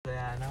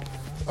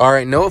All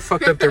right, Noah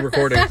fucked up the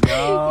recording.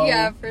 No,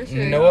 Yeah, for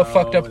sure. Noah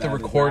fucked up the that is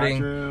not recording,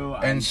 true.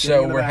 I'm and sitting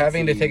so in the we're back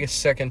having to seat. take a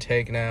second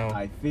take now.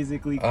 I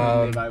physically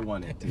couldn't if I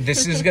wanted to.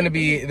 This is gonna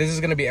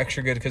be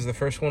extra good because the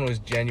first one was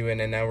genuine,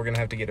 and now we're gonna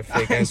have to get a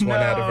fake ass one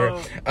out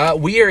of her.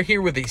 We are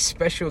here with a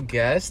special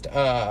guest.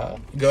 Go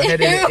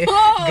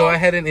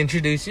ahead and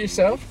introduce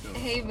yourself.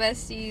 Hey,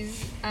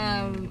 besties.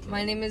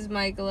 My name is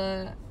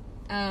Michaela.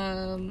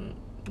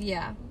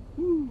 Yeah.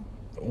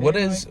 What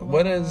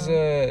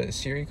does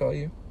Siri call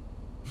you?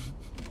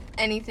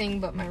 Anything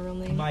but my real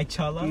name. My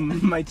Chala.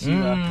 My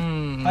Chila.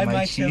 Hi, my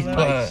my Chila.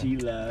 My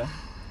Chila.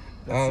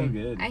 That's so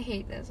good. I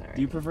hate this already.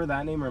 Do you prefer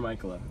that name or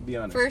Michaela? Be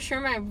honest. For sure,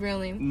 my real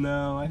name.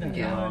 No, I think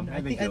you're Yeah. wrong.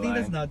 I think you're that's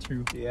lying. not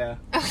true. Yeah.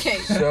 Okay.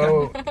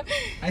 So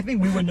I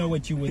think we would know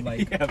what you would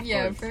like. Yeah, of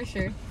Yeah, course. for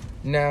sure.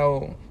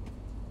 now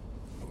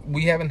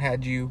we haven't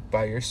had you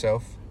by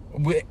yourself.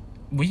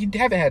 We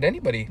haven't had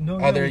anybody. No,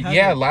 we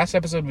haven't. Last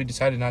episode we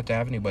decided not to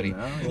have anybody. No.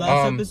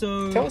 Last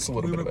episode, tell us a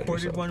little we bit about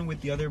recorded yourself. one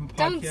with the other podcast.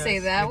 Don't say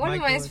that. with What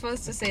am I Michael.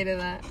 supposed to say to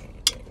that?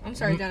 I'm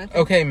sorry, Jonathan.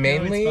 Okay, No,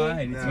 mainly it's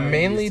fine. It's fine.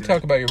 mainly Used to talk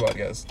it. about your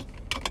podcast.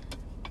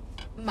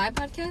 My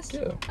podcast?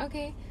 Yeah.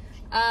 Okay.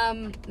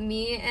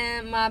 Me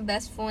and my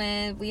best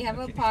friend, we have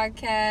a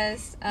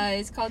podcast.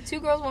 It's called Two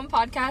Girls, One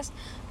Podcast.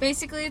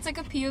 Basically, it's like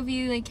a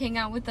POV, like hang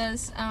out with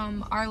us.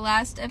 Our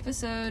last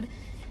episode,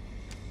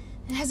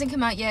 it hasn't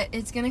come out yet.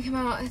 It's gonna come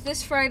out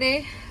this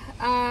Friday,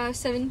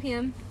 7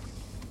 p.m.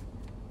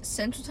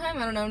 Central Time.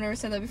 I don't know. I've never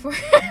said that before.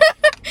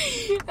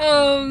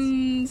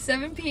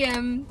 7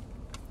 p.m.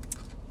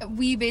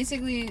 We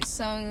basically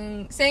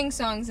sang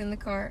songs in the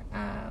car.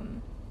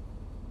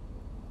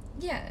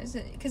 Yeah,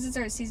 because it's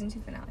our season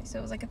 2 finale, so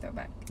it was like a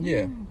throwback.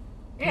 Yeah.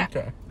 Yeah.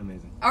 Okay.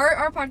 Amazing.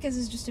 Our podcast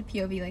is just a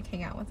POV, like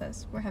hang out with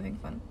us. We're having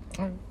fun.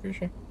 All right, for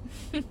sure.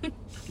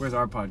 Whereas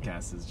our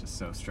podcast is just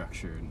so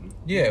structured. And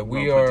Yeah,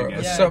 we well put are.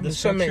 together. Yeah, Some the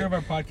some structure may, of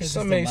our podcast is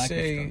some the may lack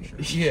say of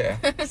structure.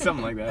 yeah.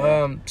 Something like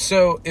that.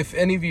 So if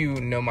any of you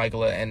know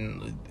Michaela,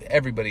 and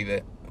everybody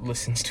that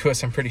listens to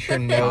us, I'm pretty sure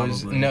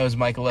knows Probably.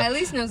 Michaela. At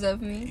least knows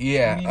of me.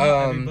 Yeah. I mean, not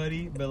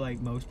everybody, but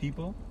like most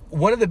people.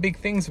 One of the big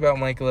things about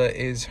Michaela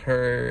is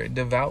her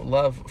devout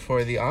love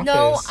for The Office.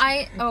 No,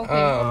 Um,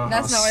 okay.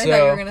 That's not what I thought you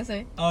so- were gonna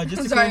say. Just I'm to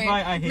sorry. clarify,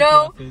 I hate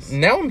No. The Office.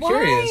 Now I'm Why?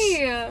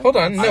 curious. Hold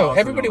on, I no, also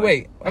everybody don't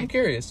wait. I'm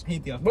curious.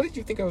 Hate The Office. What did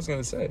you think I was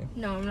gonna say?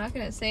 No, I'm not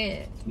gonna say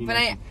it. You But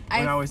know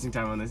we're not wasting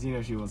time on this. You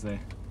know she will say.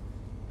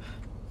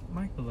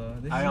 Michaela,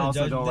 this I is a also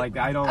judge- don't like.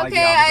 I don't like. okay,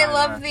 The Office I either.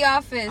 love The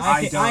Office. I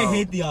I don't.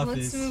 hate The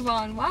Office. Let's move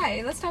on.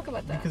 Why? Let's talk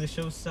about that. Because the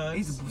show sucks.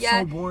 It's Yeah,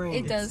 so boring.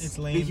 it does. It's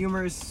The lame.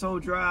 humor is so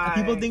dry.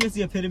 People think it's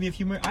the epitome of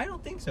humor. I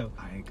don't think so.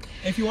 I agree.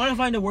 If you want to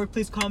find a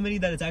workplace comedy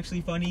that is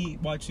actually funny,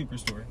 watch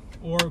Superstore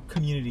or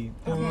Community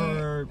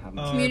or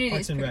Community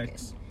Parks is and pretty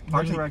Recs.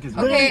 Parks and Rec is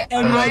Okay, Literally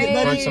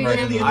any Parks and Rec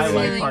is am I like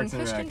feeling Parks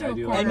and pushed Rec. into I a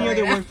do corner Any right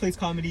other now. workplace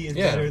comedy is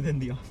Yeah. better than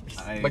The Office.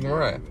 I Like agree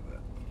Mariah. with that.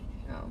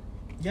 Oh.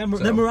 Yeah, So-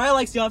 then Mariah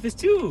likes The Office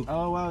too.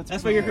 Oh wow,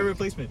 That's why you're her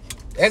replacement.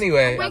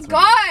 Anyway, Oh my That's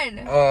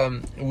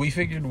god! we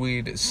figured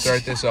we'd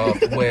start this off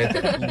with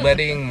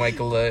letting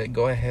Michaela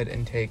go ahead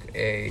and take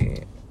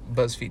a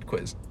BuzzFeed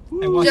quiz.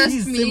 And while Just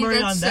she's me, simmering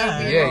that's on so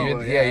that,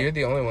 weird. Yeah, Oh, you're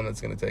the only one that's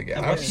gonna take it.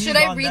 And I'm- what she's Should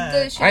I on read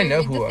that- the? I know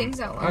read who the I'm. things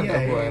out I loud? know Yeah,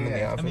 who I yeah, am in The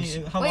yeah. I Office.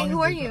 mean, how Wait, long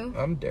who is are it you?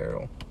 I'm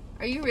Daryl.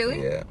 Are you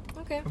really? Yeah.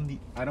 Okay. From the,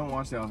 I don't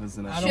watch The Office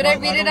enough. Should I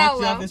read don't it watch out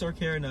The loud? Office or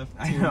care enough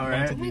I to know, want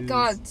right? to Oh my do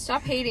god!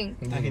 Stop hating.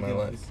 This This. I is hate my The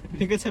life. Office.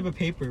 Pick a type of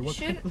paper. What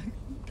Should-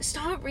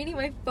 Stop reading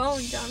my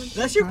phone, Jonathan.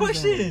 That's your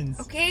questions.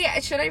 Okay,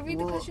 should I read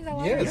the questions out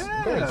loud? Yes. Yeah.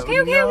 of course.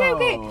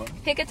 Okay.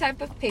 Pick a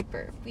type of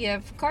paper. We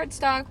have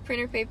cardstock,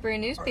 printer paper,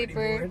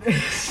 newspaper,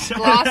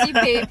 glossy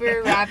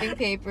paper, wrapping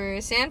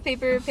paper,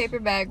 sandpaper, paper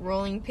bag,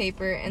 rolling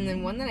paper, and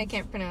then one that I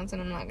can't pronounce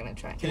and I'm not gonna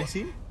try. Can I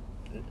see?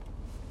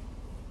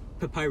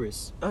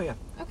 Papyrus. Oh yeah.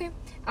 Okay,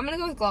 I'm gonna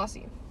go with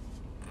glossy.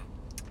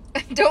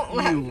 Don't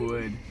laugh. You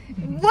would.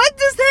 What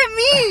does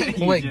that mean?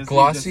 You Wait, just-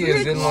 glossy you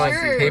is just- in like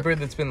Sure. paper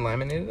that's been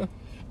laminated?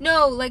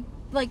 No,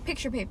 like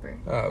picture paper.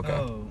 Oh, okay.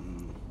 Oh,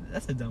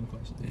 that's a dumb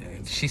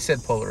question. She said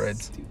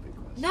Polaroids. Stupid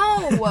question.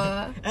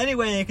 No.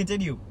 Anyway,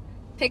 continue.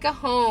 Pick a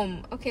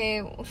home.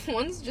 Okay,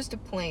 one's just a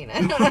plane.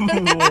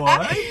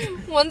 What?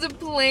 One's a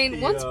plane.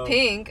 One's Yeah.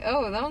 pink.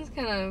 Oh, that one's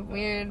kind of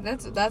weird.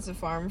 That's a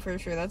farm for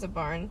sure. That's a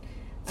barn.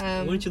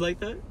 Wouldn't you like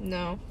that?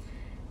 No.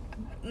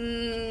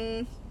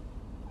 I'm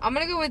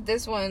gonna go with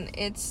this one.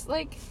 It's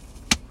like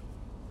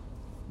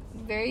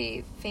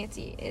very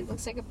fancy. It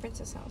looks like a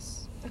princess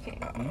house. Okay.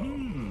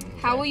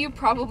 How will you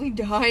probably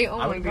die? Oh I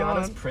my would be god.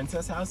 honest,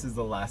 Princess House is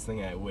the last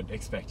thing I would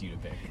expect you to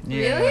pick.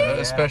 Yeah, Really?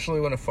 especially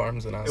when a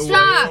farm's an option.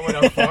 Stop! When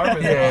a farm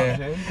is Yeah.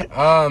 an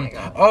option. my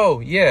God. Oh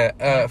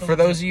yeah. For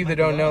those of you that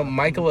don't know,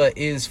 Michaela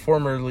is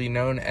formerly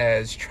known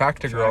as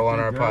Tractor Girl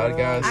on our Tractor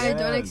Girl. podcast. I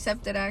don't Yes.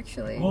 accept it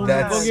actually. Well,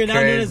 That's you're not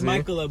known as crazy.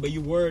 Michaela, but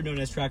you were known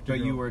as Tractor But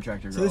Girl. you were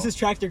Tractor Girl. So this is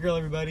Tractor Girl,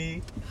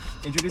 everybody.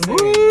 Introducing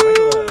Woo!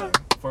 Michaela,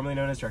 formerly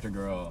known as Tractor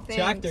Girl. Thanks.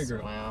 Tractor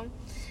Girl. Wow.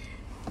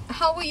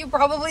 How will you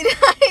probably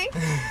die?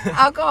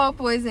 Alcohol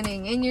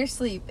poisoning, in your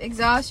sleep,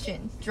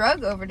 exhaustion,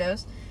 drug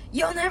overdose.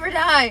 You'll never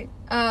die.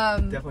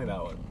 Definitely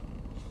that one.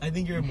 I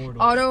think you're immortal.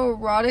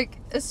 Autoerotic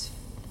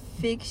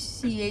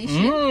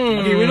asphyxiation.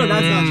 Okay, we know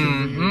that's not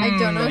true. I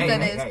don't know what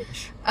that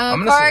is. I'm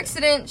gonna Car say-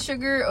 accident,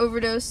 sugar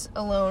overdose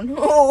alone.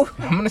 Oh,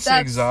 I'm gonna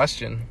say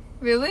that's- really?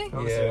 Really? I'm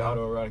gonna say Yeah.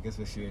 autoerotic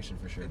asphyxiation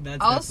for sure.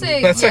 I'll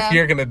say That's yeah. like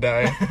you're gonna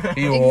die.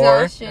 You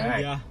whore. Exhaustion.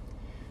 Right. Yeah.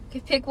 Okay,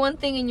 pick one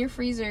thing in your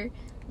freezer.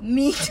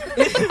 Meat.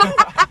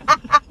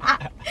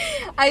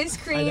 Ice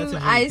cream, That's a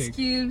really ice pick.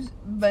 cubes,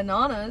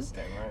 bananas,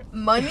 Dang right.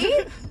 money,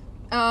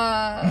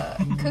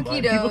 cookie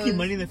Money. doughs. People keep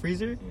money in the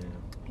freezer? Yeah.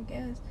 I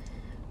guess.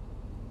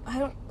 I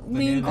don't.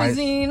 Lean Bananas.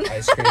 cuisine.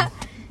 Ice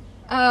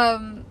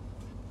cream.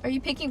 Are you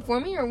picking for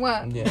me or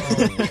what? Yeah.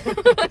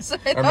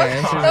 Sorry, Are my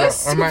answers that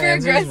was are my super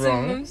answers aggressive.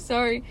 wrong? I'm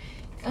sorry.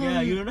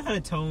 Yeah, you don't know how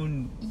to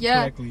tone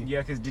yeah. correctly.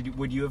 Yeah, because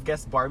would you have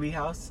guessed Barbie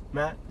house,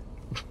 Matt?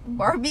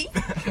 Barbie.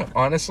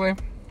 Honestly,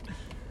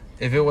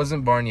 if it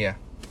wasn't Barn, yeah.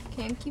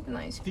 Okay, I'm keeping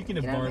ice cream. Speaking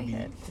of Get out my Barbie,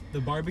 head. the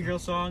Barbie girl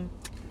song,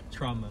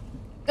 Trauma.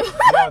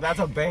 No, that's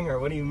a banger.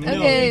 What do you mean? No,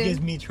 Okay. it gives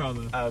me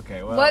trauma.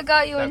 Okay, well. What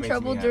got you that in makes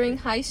trouble me happy. during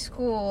high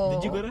school?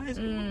 Did you go to high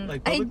school?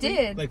 Like, I publicly?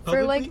 did. Like,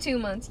 for like publicly? 2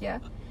 months, yeah.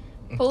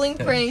 Pulling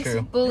That's pranks,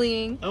 true.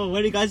 bullying. Oh,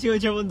 what got you in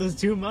trouble in those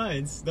 2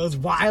 months? Those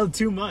wild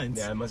 2 months.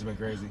 Yeah, it must have been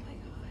crazy.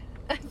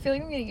 I feel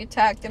like I'm getting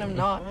attacked and I'm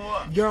not.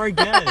 You're our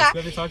guest. We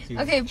have to talk to you.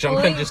 Okay, Jumpin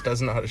pulling, just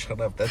doesn't know how to shut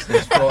up. That's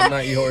his fault,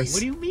 not yours. What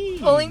do you mean?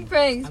 pulling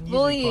pranks, I'm usually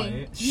bullying.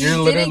 quiet. You You're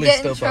didn't literally get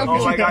still in trouble.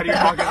 talking. Oh my God, you're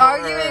talking over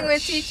Arguing her.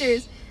 with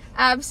teachers.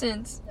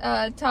 Absence.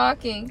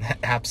 Talking.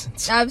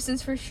 Absence.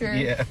 Absence for sure.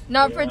 Yeah.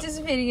 Not Yeah.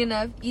 participating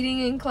enough. Eating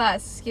in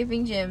class.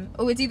 Skipping gym.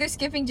 Oh, it's either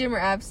skipping gym or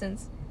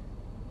absence.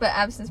 But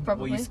absence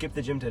probably. Well, you skipped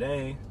the gym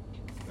today.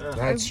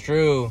 That's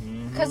true.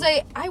 Because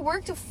I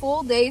worked a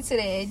full day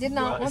today. I did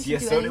not want to yeah,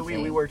 do so anything. did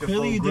we. We worked a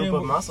Clearly full you group didn't.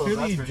 of muscles.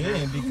 Clearly That's you for sure.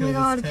 didn't Oh because my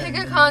god, it's pick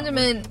 10. a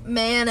condiment.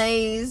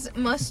 Mayonnaise,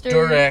 mustard,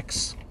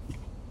 Durex.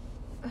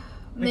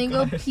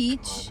 mango gosh.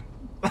 peach.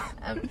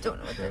 I don't know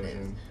what that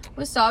is.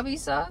 Wasabi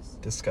sauce?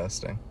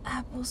 Disgusting.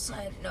 Apple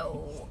cider.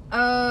 No.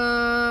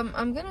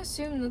 I'm gonna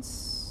assume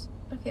that's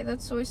okay.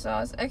 That's soy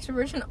sauce, extra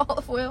virgin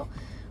olive oil,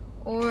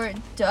 or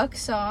duck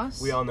sauce.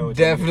 We all know. What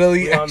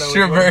Definitely we all know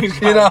extra which one you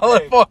virgin gotta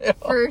olive pick. oil.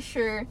 for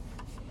sure.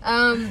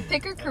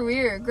 Pick a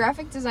career: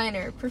 graphic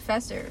designer,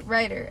 professor,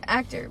 writer,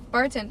 actor,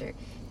 bartender,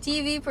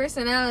 TV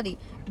personality,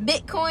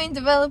 Bitcoin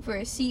developer,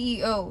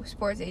 CEO,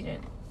 sports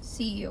agent,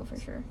 CEO for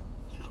sure.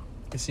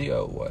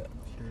 CEO what?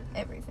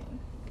 Everything.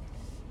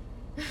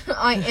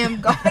 I am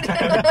God.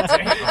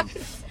 Damn.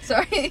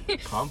 Sorry.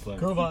 Complex.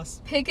 Girl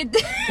boss. Pick a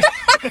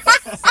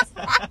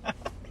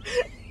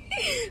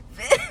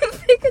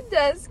pick a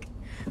desk.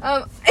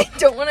 I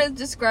don't want to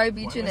describe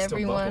each Why am and I still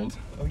every one,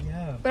 buckled? Oh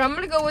yeah. but I'm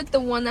gonna go with the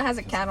one that has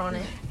a cat on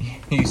it.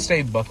 You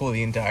stayed buckled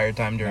the entire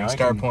time during Now I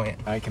Star can- Point.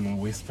 I can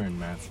whisper in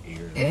Matt's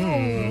ear. Ew.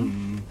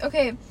 Mm.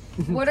 Okay,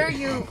 what are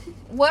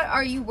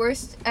you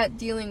worst at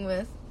dealing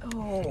with?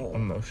 Oh.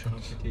 Emotions.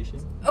 Confrontation.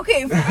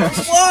 Okay.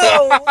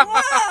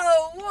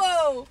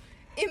 Whoa.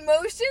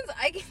 Emotions,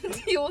 I can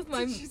deal with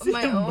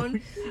my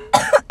own.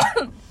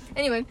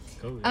 Anyway,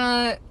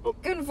 Go.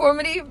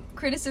 conformity,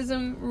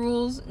 criticism,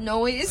 rules,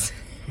 noise,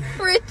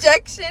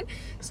 rejection,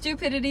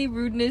 stupidity,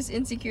 rudeness,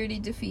 insecurity,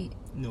 defeat.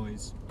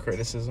 Noise.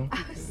 Criticism.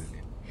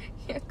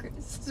 Yeah,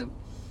 criticism.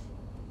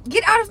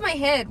 Get out of my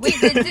head. Wait,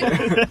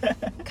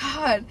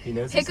 God. He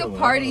knows Pick you a so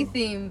party well.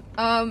 theme.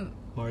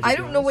 Mardi I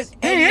don't know what Gras.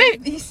 any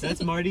of these.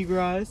 That's Mardi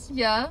Gras.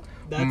 Yeah.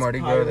 That's Mardi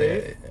Gras.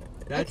 pirate.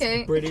 That's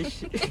Okay.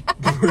 British.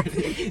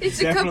 It's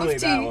a cup Definitely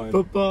of that tea. one.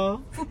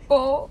 Football.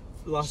 Football.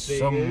 Las Vegas.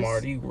 Some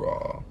Mardi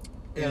Gras.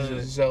 Is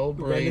a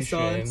celebration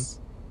Renaissance.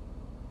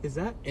 Is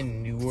that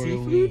in New Seafood?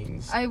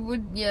 Orleans. I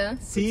would, yeah.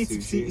 C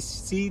Sushi.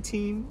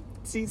 team?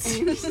 C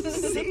team.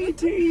 C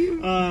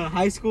team.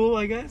 High school,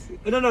 I guess.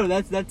 No,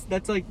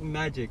 that's like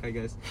magic, I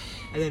guess.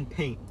 And then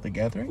paint. The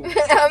Gathering? I'm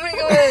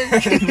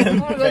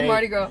gonna go with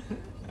Mardi Gras.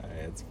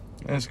 It's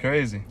That's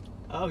crazy.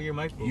 Oh, you're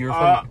Michael.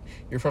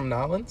 You're from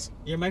Nolans?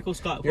 You're Michael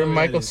Scott. You're whoever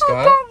Michael that is.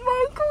 Scott?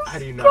 How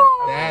do you know?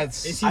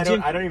 That's Is he I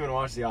Jim? don't even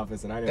watch The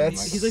Office, and I know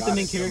That's- He's like the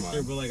main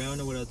character, but like I don't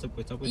know what's up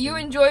with You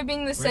him. enjoy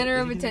being the center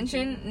Right? of Is he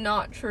attention?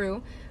 Not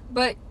true.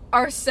 But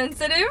are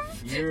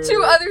sensitive You're-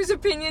 to others'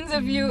 opinions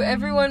of you.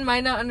 Everyone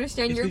might not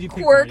understand Just your 'cause you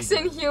pick quirks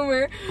Mardi and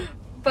humor,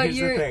 but Here's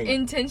the your thing.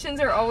 intentions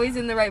are always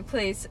in the right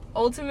place.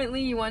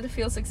 Ultimately, you want to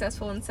feel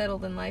successful and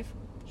settled in life.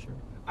 Sure.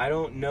 I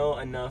don't know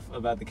enough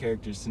about the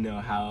characters to know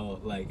how,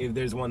 like, if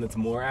there's one that's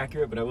more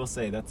accurate, but I will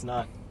say that's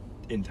not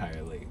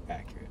entirely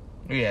accurate.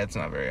 Yeah, it's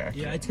not very accurate.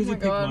 Yeah, it's because Oh you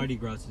my picked God. Mardi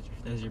Gras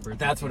as your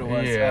birthday. That's what it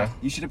was. Yeah.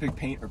 You should have picked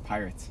Paint or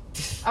Pirates.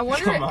 I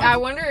wonder. Come on. I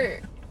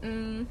wonder.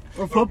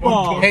 Or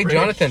football. Hey,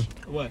 Jonathan,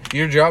 What?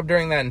 your job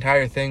during that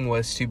entire thing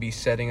was to be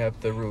setting up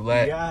the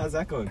roulette. Yeah, how's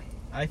that going?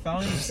 I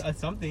found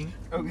something.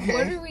 Okay.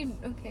 What are we?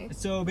 Okay.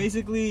 So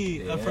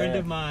basically, a friend Yeah.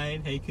 of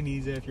mine, hey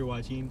Kaniza, if you're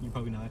watching, you're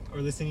probably not, or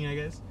listening, I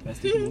guess.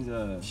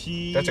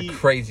 She. That's a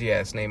crazy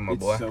ass name, my It's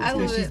boy. so I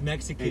Because love she's it.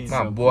 Mexican. It's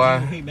My so boy.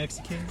 Do you hate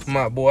Mexicans?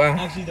 My boy.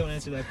 Actually, don't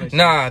answer that question.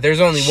 Nah, there's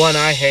only one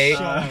I hate,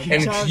 Shut up. and Shut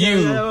it's up. you.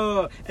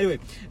 No. Anyway,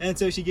 and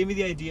so she gave me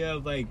the idea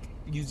of like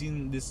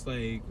using this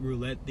like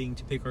roulette thing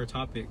to pick our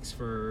topics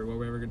for what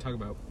we're ever gonna talk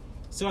about.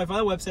 So I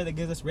found a website that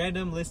gives us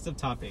random lists of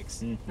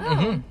topics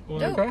Oh, or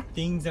dope. Okay.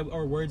 things that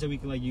or words that we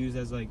can like use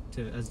as like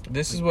to as.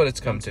 This is like, what it's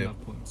come bouncing to.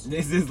 off points.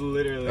 This is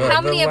literally How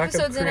The many lack of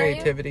episodes in are you?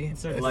 creativity.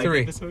 It's like like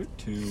 3. episode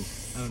 2. I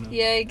don't know.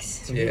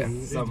 Yikes. Yeah.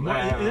 It's more,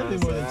 it's definitely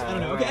more than, I don't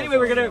know. Okay. Anyway,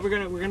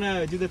 we're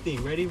gonna do the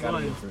thing. Ready? Gotta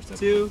be 1, the first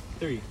 2,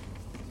 3.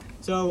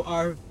 So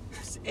our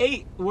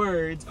 8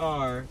 words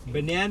are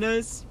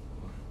bananas,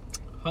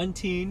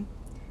 hunting,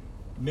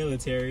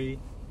 military,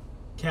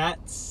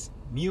 cats,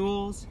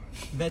 mules,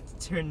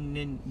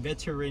 veterinarians.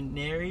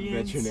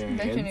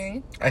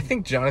 Veterinary. I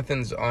think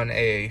Jonathan's on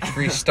a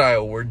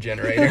freestyle word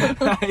generator.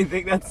 I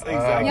think that's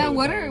exactly. Yeah,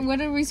 what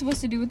what are we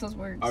supposed to do with those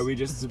words? Are we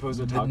just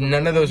supposed to talk?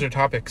 None of those are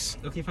topics.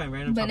 Okay, fine.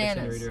 Random topic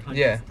Bananas. generator. Hundreds,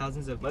 Yeah.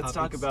 thousands of Let's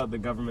topics. talk about the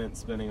government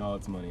spending all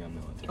its money on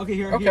military. Okay,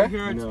 here Okay. are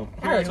You know.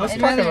 All right, let's I'd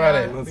talk rather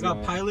about not. it. we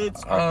got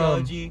pilots, Um,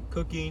 archaeology,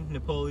 cooking,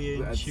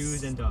 Napoleon, That's-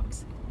 shoes, and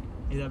dogs.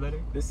 Is that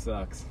better? This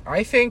sucks.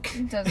 I think,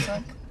 It does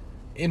suck.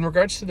 in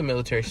regards to the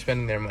military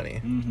spending their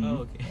money, Mm-hmm.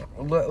 Oh, okay.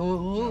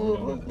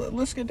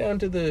 let's get down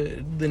to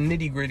the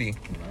nitty gritty.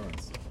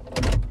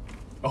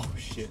 Oh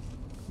shit.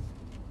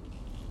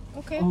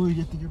 Okay. Oh,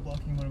 you think you're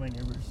blocking one of my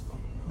neighbors?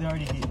 They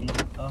already hate me.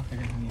 Oh, they're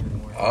gonna hate me even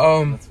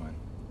more. That's fine.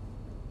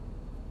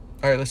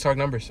 All right, let's talk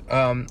numbers.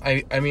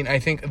 I mean, I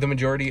think the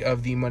majority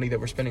of the money that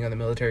we're spending on the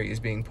military is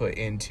being put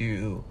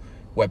into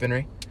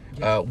weaponry,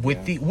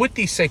 with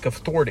the sake of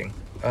thwarting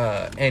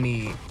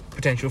any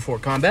potential for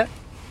combat.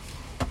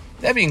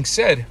 That being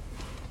said,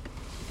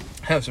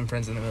 I have some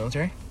friends in the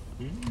military.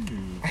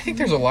 I think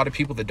there's a lot of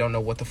people that don't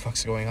know what the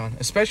fuck's going on,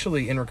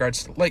 especially in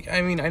regards to, like,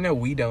 I mean, I know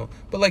we don't,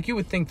 but, like, you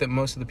would think that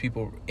most of the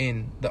people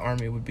in the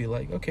army would be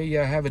like, okay,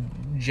 yeah, I have a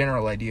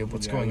general idea of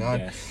what's going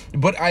on. Yes.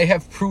 But I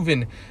have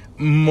proven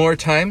more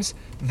times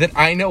that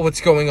I know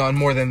what's going on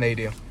more than they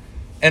do.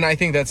 And I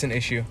think that's an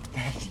issue.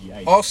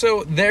 Yikes.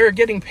 Also, they're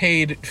getting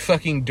paid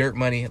fucking dirt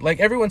money.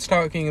 Like, everyone's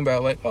talking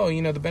about, like, oh,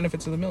 you know, the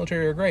benefits of the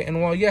military are great.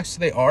 And while, yes,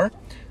 they are,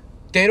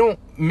 they don't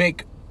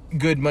make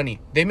good money.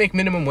 They make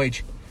minimum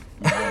wage.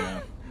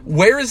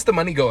 Where is the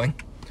money going?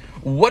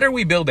 What are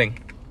we building?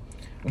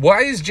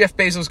 Why is Jeff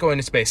Bezos going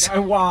to space?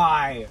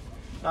 Why?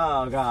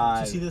 Oh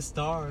god. To see the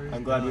stars.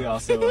 I'm glad we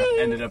also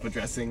ended up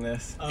addressing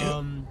this.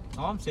 All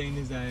I'm saying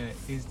is that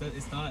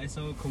it's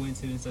no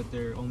coincidence that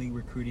they're only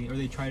recruiting, or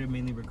they try to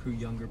mainly recruit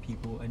younger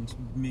people, and it's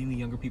mainly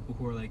younger people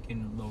who are like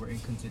in lower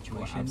income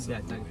situations.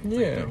 That's like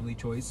Yeah. their only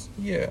choice.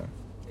 Yeah.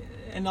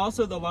 And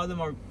also, a lot of them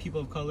are people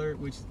of color,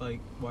 which is like,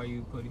 why are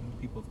you putting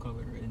people of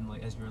color in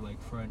like as your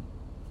like front,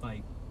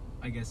 like,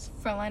 I guess,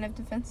 Front line of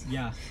defense.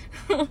 yeah.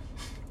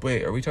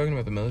 Wait, are we talking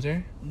about the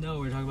military? No,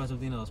 we're talking about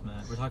something else,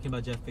 man. We're talking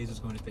about Jeff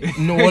Bezos going to space.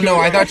 No, well, no.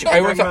 I thought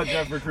Talking about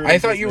Jeff recruiting I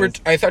thought you were.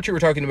 business. I thought you were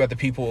talking about the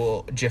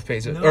people Jeff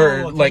Bezos No, or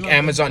I'm like talking about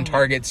Amazon the-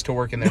 targets to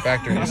work in their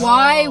factories.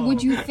 Why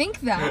would you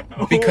think that?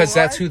 Because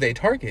that's who they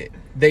target.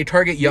 They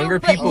target younger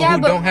but- people yeah,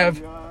 who but- don't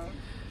have.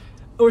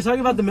 We're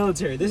talking about the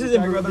military. This is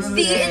talking about this is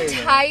The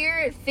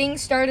entire thing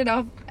started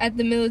off at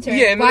the military.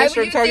 Yeah, and then Why they would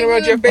started you talking think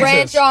about we would Jeff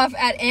Bezos. branch off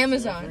at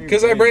Amazon?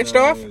 Because I branched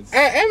off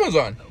at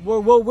Amazon.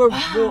 Well,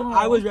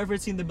 I was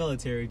referencing the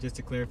military just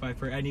to clarify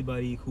for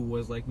anybody who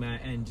was like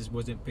Matt and just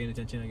wasn't paying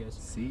attention, I guess.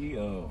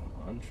 CEO,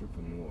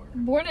 entrepreneur,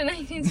 Born in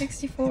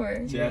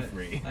 1964.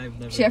 Jeffrey. I've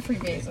never. Jeffrey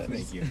Bezos.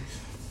 Thank you.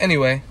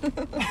 Anyway,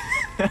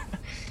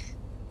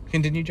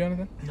 continue,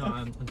 Jonathan. No,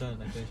 I'm done.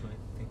 I finished my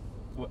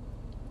thing.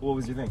 What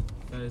was your thing?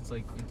 That it's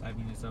like, I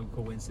mean, it's no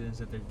coincidence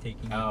that they're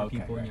taking Oh, younger okay,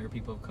 people right. and younger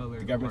people of color.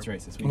 The government's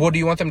racist. We What know. do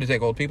you want them to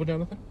take? Old people,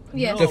 Jonathan?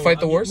 Yeah. To fight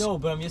the wars? No,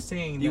 but I'm just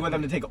saying. You want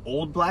them to take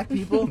old black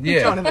people?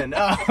 Yeah. Jonathan.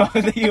 Oh,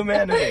 the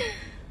humanity.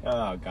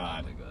 Oh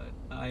god. Oh my god,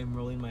 I am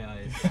rolling my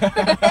eyes.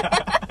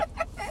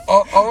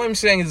 All I'm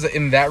saying is that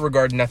in that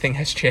regard, nothing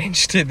has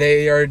changed.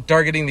 They are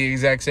targeting the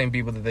exact same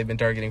people that they've been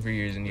targeting for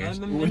years and years.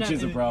 Which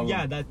is a problem.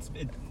 Yeah, that's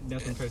it.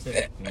 That's what I'm trying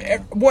to say.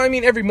 Well, I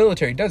mean, every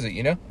military does it,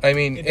 you know? I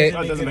mean, That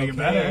doesn't make it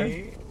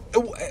better.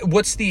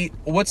 what's the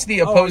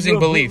opposing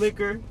belief?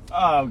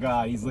 Oh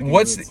god, he's looking.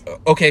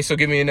 Okay, so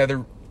give me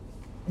another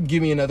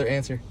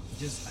answer.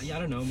 Just, I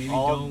don't know. Maybe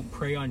All- don't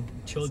prey on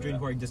children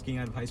who are just getting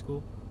out of high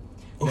school.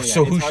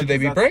 So who should they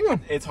be preying on?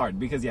 It's hard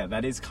because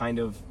that is kind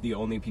of the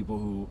only people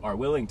who are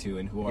willing to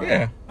and who are.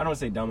 Yeah. I don't want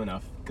to say dumb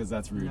enough because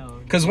that's rude. No,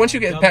 Because once you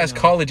get dumb past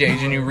enough. college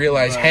age and you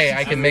realize, But, hey,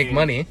 I can make mean,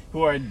 money,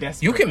 Who are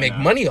desperate. you can make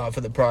enough. money off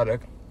of the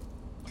product.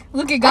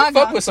 Look at I fuck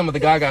Gaga. with some of the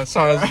Gaga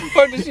songs.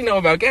 What does she know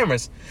about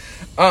cameras?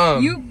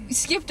 You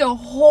skipped a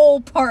whole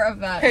part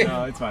of that. Hey.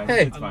 No, it's fine.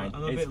 Hey. It's fine.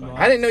 I'm a It's bit fine. lost.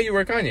 I didn't know you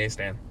were a Kanye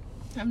stan.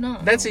 I'm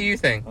not. That's a you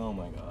thing. Oh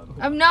my god.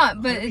 I'm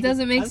not, but it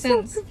doesn't make I'm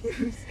so sense.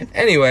 confused.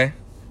 Anyway,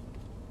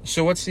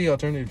 so what's the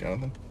alternative,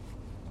 Jonathan?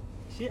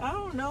 Shit, I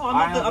don't know.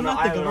 I I'm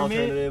not have the an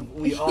government.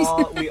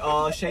 alternative. We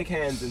all shake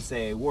hands and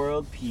say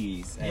world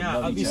peace and Yeah,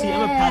 love each obviously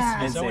other. I'm a Yeah.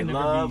 pacifist. And So I say would never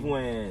love be.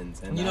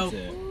 wins, and You know,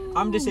 that's it.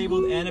 I'm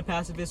disabled and a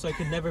pacifist, so I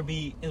could never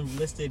be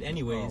enlisted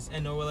anyways,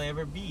 and nor will I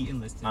ever be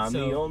enlisted. I'm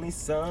so the only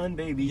son,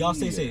 baby. y'all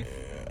stay safe.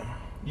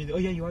 Oh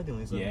yeah, you are the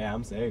only son. Yeah,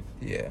 I'm safe.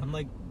 Yeah, I'm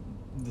like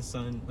the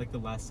son, like the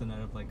last son out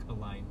of like a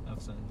line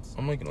of sons.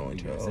 I'm like an only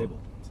You're child. disabled,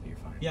 so you're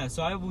fine. Yeah,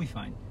 so I will be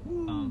fine.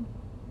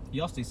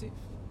 Y'all stay safe.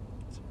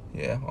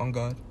 Yeah, on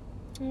God.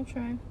 I'll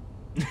try.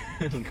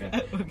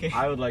 Okay. Okay.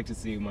 I would like to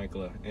see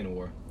Michaela in a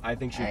war. I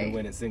think she can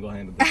win it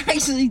single-handedly. I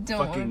actually don't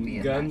want to Fucking be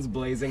in guns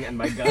blazing, and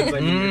by guns I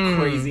mean the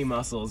crazy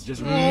muscles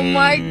just that. Oh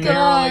my barreling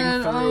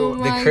god. through Oh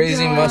my The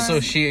crazy god. muscle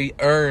she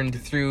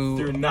earned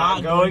through.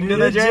 not going to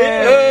the gym.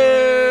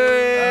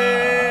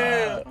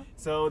 Hey!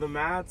 So the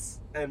mats,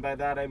 and by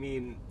that I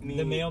mean me.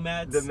 The male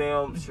mats? The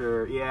male,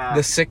 sure, yeah.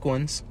 The sick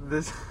ones.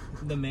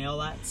 The male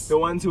lats. The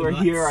ones who The are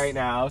here nuts. right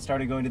now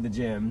started going to the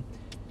gym,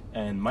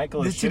 and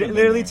Michael is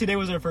Literally today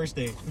was our first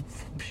day.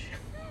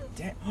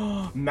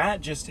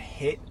 Matt just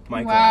hit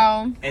Michael.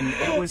 Wow. And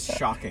it was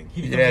shocking.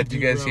 He Yeah, becomes a did you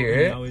dude, guys bro, hear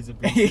and it? now he's a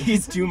big-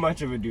 He's too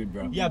much of a dude,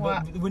 bro. Yeah,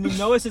 Wow. but when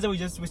Noah says that we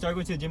started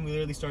going to the gym, we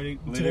literally started.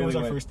 Today Literally was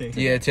our went- first day.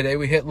 Yeah, today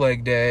we hit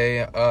leg day.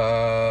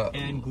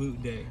 And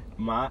glute day.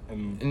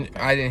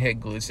 I didn't hit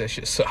glutes. That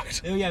shit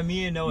sucked. Oh yeah,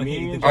 me and Noah Me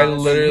hit and the I Jonathan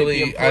glutes. literally,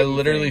 hit the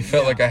important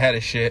felt thing, like I had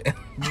a shit.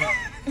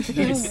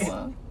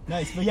 Ew.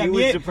 Nice, but yeah, He me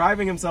was and,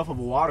 depriving himself of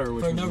water,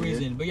 which for was no weird.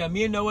 reason. But yeah,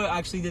 me and Noah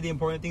actually did the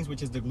important things,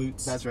 which is the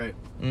glutes. That's right.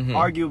 Mhm.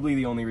 Arguably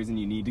the only reason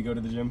you need to go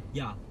to the gym.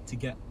 Yeah, to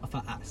get a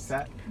fat ass.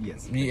 Fat?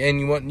 Yes.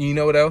 And you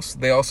know what else?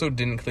 They also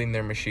didn't clean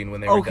their machine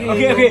when they were done.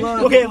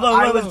 Okay,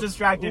 I look. was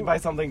distracted by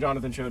something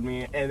Jonathan showed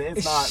me, and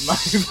it's not my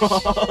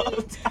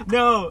fault.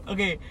 No,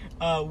 okay.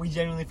 We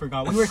genuinely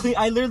forgot. We were clean.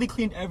 I literally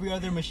cleaned every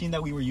other machine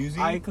that we were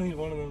using. I cleaned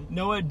one of them.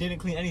 Noah didn't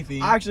clean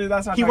anything. Actually,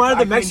 that's not He true. wanted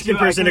the I cleaned Mexican two.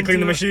 I person to clean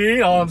the two.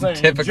 machine. All I'm saying.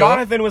 Typical.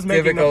 Jonathan was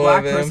making the Typical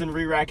black of him. person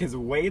re-rack his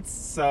weights,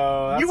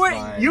 so that's you were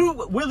fine. you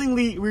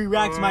willingly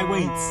re-racked my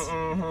weights.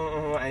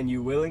 And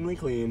you willingly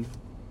cleaned.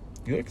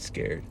 You look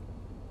scared.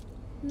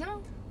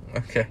 No.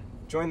 Okay.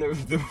 Join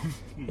the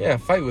Yeah,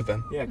 fight with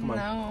them. yeah, come on.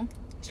 No.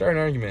 Start an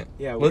argument.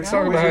 Yeah, Let's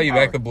we're- talk about how you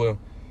back the blue.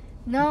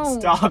 No.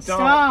 Stop,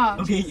 Stop.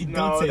 don't. Okay, you don't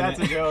No, say that's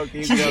that. a joke.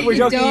 He's We're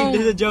joking. Don't.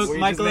 This is a joke. We just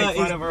Michaela make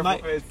fun is of her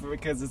Mi-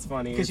 because it's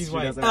funny. because she's She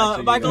white. doesn't actually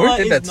do Michaela Where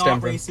did that is stem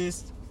not from?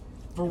 racist.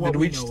 For what Did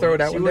we just know throw of.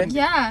 it out She one would- day?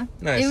 Yeah.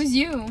 Nice. It was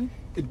you.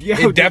 that. Yeah,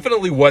 It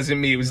definitely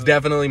wasn't me. It was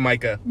definitely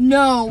Micah.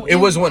 No. It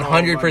was Oh my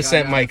God,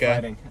 100% now Micah. they're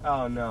fighting.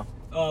 Oh no.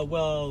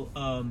 Well,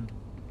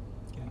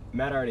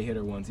 Matt already hit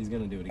her once. He's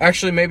gonna do it again.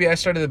 Actually, maybe I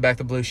started the back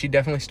the blue. She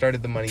definitely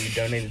started the money you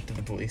donated to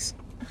the police.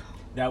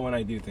 That one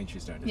I do think she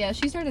started. Yeah,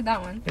 she started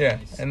that one. Yeah,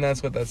 Nice. and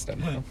that's what that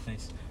stemmed from.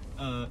 nice.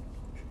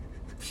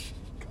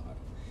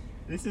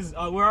 This is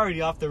we're already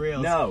off the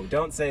rails. No,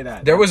 don't say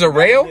that. There was a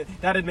rail?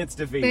 That admits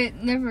defeat.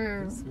 But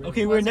never.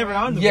 Okay, we're never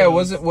on the Yeah,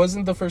 rails.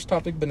 wasn't the first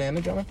topic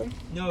banana, Jonathan?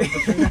 No.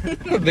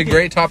 The The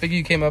great topic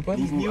you came up with?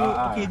 these new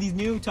Ah. these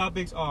new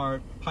topics are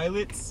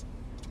pilots,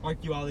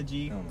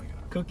 archaeology, Oh my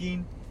god.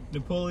 cooking,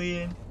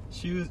 Napoleon,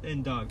 shoes,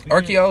 and dogs. We can-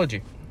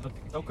 Archaeology.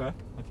 Okay.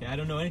 Okay, I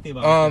don't know anything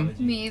about Um,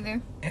 archaeology. Me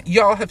either.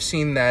 Y'all have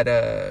seen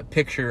that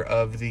picture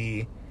of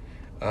the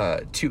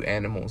two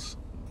animals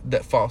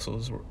that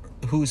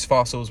whose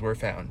fossils were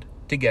found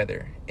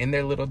together in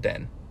their little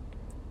den,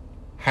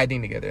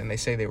 hiding together, and they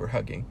say they were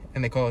hugging,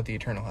 and they call it the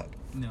eternal hug.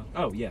 No.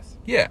 Oh yes.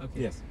 Yeah.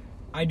 Okay. Yes.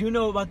 I do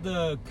know about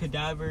the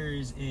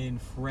cadavers in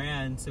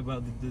France,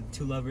 about the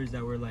two lovers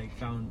that were like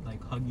found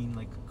like hugging,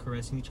 like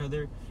caressing each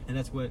other, and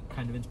that's what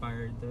kind of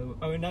inspired the.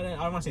 Oh, not, I don't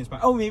want to say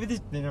inspired. Oh, maybe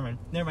this. Never mind.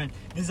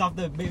 This is off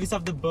the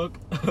book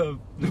of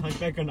The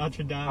Hunchback of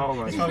Notre Dame. Oh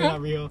my It's probably not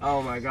real.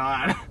 Oh my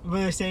god. But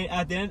they're saying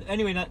at the end.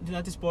 Anyway, not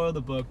to spoil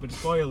the book, but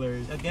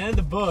spoilers. At the end of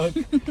the book,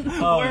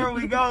 Where are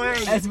we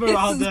going?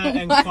 Esmeralda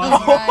and Wow.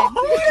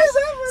 Quasimodo.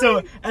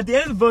 So at the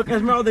end of the book,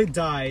 Esmeralda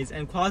dies,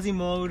 and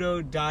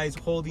Quasimodo dies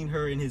holding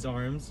her in his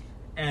arms,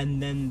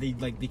 and then they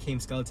like became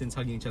skeletons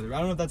hugging each other. I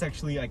don't know if that's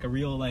actually like a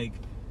real like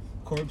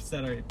corpse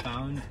that are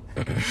found.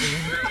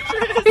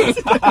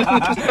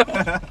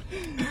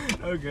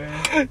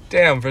 Okay.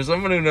 Damn, for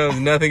someone who knows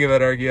nothing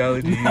about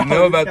archaeology, you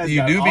know about this you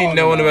guy's do got be all the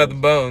knowing about the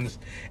knowledge. bones.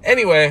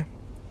 Anyway,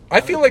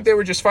 I feel like they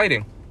were just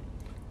fighting.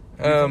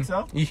 think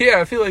so? Yeah,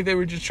 I feel like they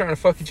were just trying to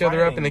fuck each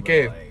other up in a Fighting,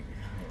 cave. but,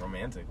 like,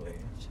 romantically.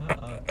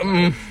 Shut up.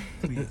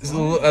 This is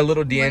a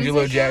little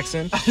D'Angelo it?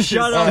 Jackson.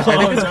 Shut I up.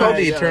 think it's called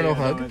the Yeah, Eternal yeah,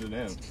 Hug. no,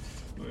 damn.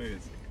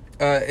 Please.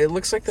 It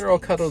looks like they're all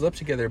cuddled up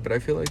together, but I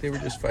feel like they were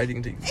just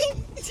fighting to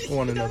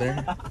one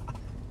another.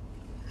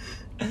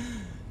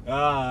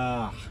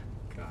 Ah.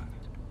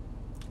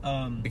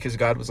 Because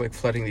God was like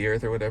flooding the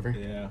earth or whatever.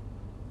 Yeah.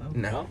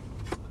 No.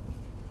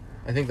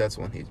 I think that's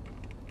one he.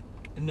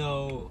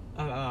 No,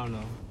 I don't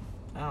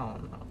know.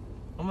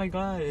 Oh my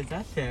god, is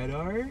that fan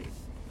art?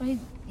 I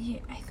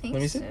think Let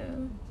me see.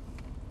 so.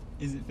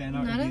 Is it fan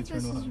art None or the of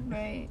this Eternal is Hug?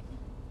 right.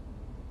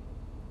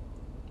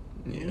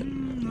 Yeah,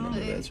 no, no.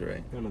 that's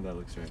right. None of that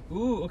looks right.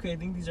 Ooh, okay, I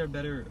think these are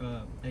better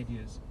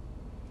ideas.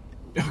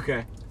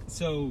 Okay.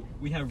 So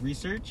we have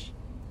research.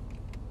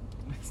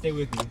 Stay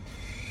with me.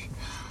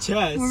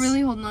 Chess. We're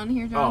really holding on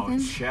here, Oh, Jonathan.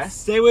 chess?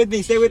 Stay with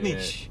me. Stay with me.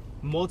 Shit. Shh.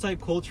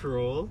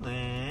 Multicultural.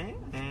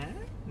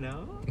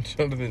 No.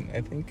 Jonathan, I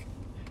think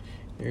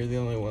you're the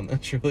only one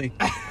that's really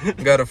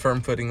got a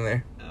firm footing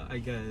there. I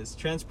guess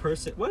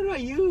transperson. What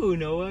about you,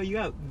 Noah? You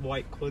got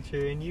white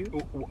culture in you.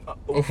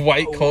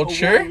 White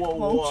culture?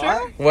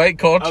 Culture? White Of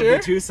culture? the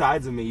two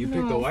sides of me, you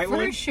picked the No, white for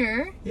one?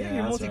 sure. Yeah, Yeah,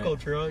 you're that's right.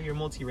 multicultural. You're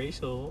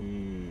multiracial.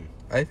 Mm.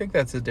 I think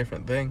that's a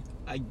different thing.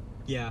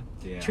 Yeah.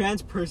 Yeah.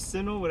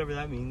 Transpersonal, whatever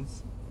that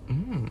means.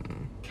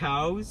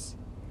 Cows.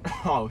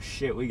 Oh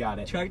shit, we got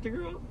it. Tractor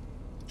girl.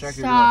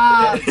 Tractor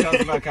Stop. Girl. Yeah, tell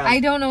us about cows. I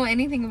don't know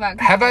anything about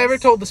cows. Have I ever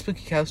told the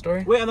spooky cow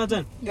story? Wait, I'm not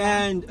done.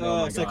 And Oh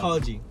my God.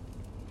 psychology.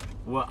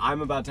 Well,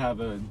 I'm about to have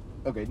a.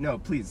 Okay, no,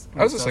 please.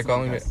 I was a Tell us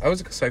about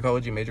cows.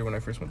 psychology major when I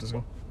first went to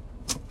school.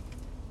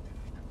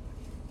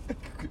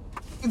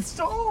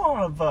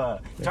 Stop!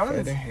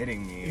 Jonathan's fighting.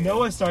 hitting me.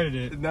 Noah started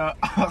it. No,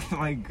 oh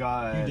my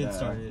god. You did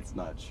start it. It's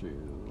not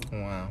true.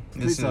 Wow.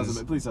 Please tell us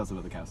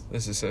about the cows.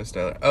 This is so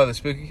stellar. Oh, the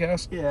spooky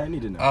cows? Yeah, I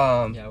need to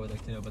know. Yeah, I would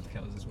like to know about the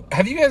cows as well.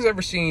 Have you guys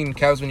ever seen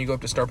cows when you go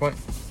up to Starpoint?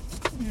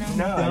 No.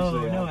 no,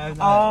 actually. no, yeah. I've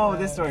not. Oh,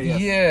 this story, yes.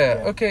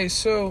 Yeah. Okay.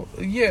 So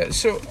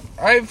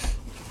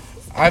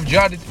I've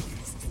jotted.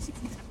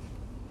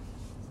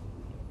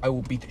 I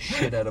will beat the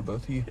shit out of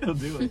both of you. He'll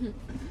do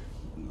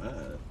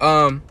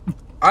it.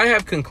 I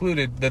have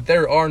concluded that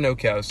there are no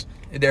cows.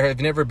 There have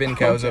never been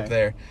cows Okay. up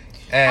there.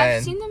 And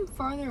I've seen them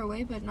farther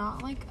away, but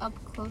not like up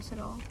close at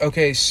all.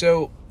 okay,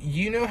 so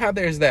you know how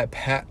there's that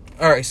path.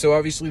 All right, so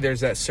obviously there's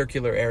that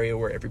circular area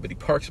where everybody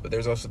parks, but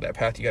there's also that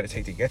path you got to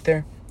take to get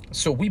there.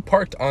 So we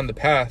parked on the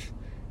path,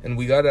 and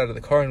we got out of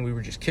the car and we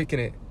were just kicking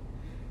it.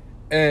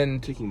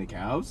 And Kicking the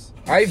cows?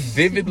 I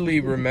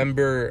vividly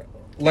remember,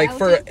 like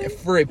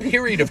for a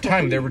period of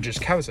time, there were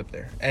just cows up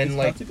there, and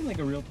like like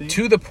a real thing.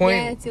 to the Yeah, point.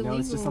 it's illegal. No,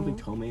 it's just something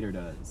Tomater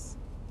does.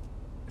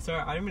 Sorry,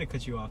 I'm gonna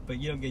cut you off, but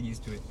you don't get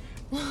used to it.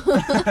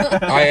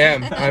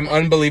 I'm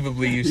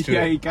unbelievably used to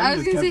Yeah, it. he kind I of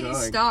was just gonna say kept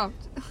he going.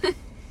 stopped.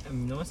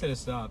 No one said to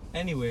stop.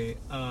 Anyway,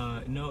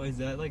 no, is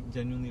that like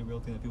genuinely a real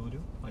thing that people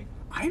do? Like,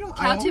 I Cow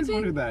always tipping?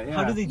 wondered that, yeah.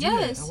 how do they do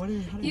Yes. that? How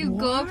do You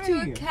go up to a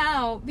Why?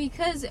 cow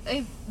because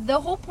the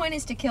whole point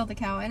is to kill the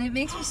cow, and it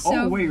makes me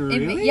so. Oh, wait,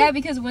 really? Yeah,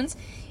 because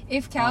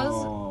if cows,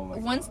 Oh, my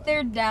once God.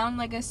 they're down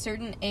like a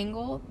certain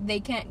angle, they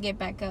can't get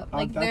back up. Oh,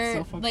 Like that's their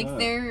so fucked like up.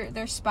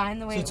 their spine,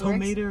 the way So it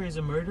works, Tomater is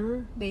a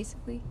murderer?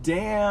 basically.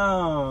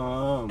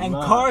 Damn. And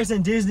man. Cars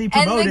and Disney And the,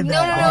 no, promoted no, no,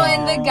 that.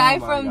 and the Oh guy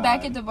my from Back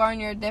God. at the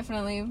Barnyard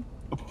definitely.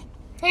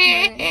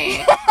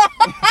 wait,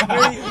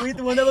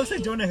 the one that looks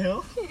like Jonah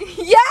Hill?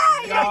 Yeah,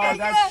 Oh, yeah,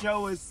 that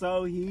show was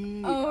so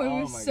heat. Oh,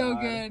 it was my so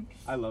God. good.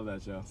 I love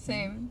that show.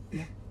 Same.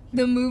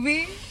 The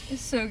movie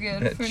is so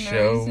good That for no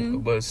show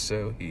reason. was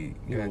so heat.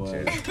 It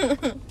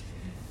Gotcha.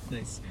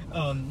 Nice.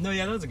 No,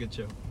 yeah, that was a good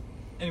show.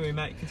 Anyway,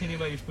 Matt, continue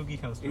about your spooky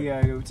cow story.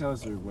 Yeah, go tell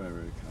us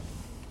whatever.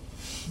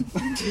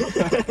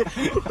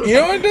 You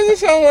know, it doesn't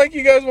sound like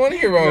you guys want to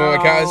hear about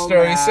my cow No,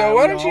 story. man, So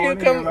why don't we you wanna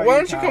hear come? about Why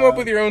your don't you come cow. up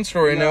with your own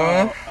story,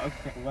 Noah?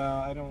 Okay, well,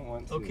 I don't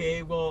want to.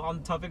 Okay, well, on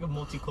the topic of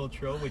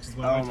multicultural, which is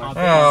one Oh of my our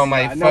God. topics, Oh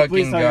my No,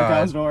 please fucking tell your cow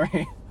god!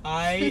 story.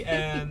 I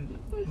am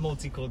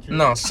multicultural.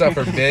 No,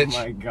 suffer, Oh bitch.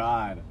 my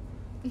god.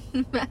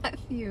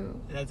 Matthew.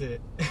 That's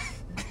it.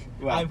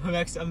 Wow.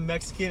 I'm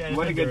Mexican and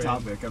What a good Honduran.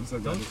 topic. I'm so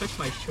glad. Don't touch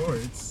my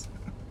shorts.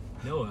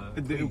 Noah.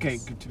 Okay,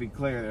 please. to be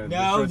clear,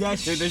 No, the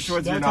that's shorts, the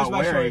shorts don't you're touch not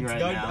my wearing shorts. right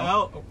Don't-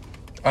 now. oh,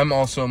 I'm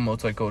also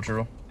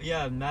multicultural.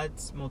 yeah,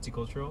 Matt's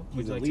multicultural. Would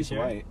He's you at like least to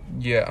share? white.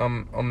 Yeah,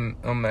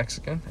 I'm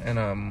Mexican and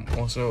I'm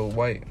also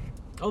white.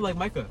 Oh, like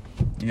Micah.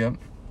 Yep.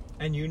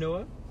 And you,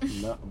 Noah?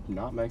 No,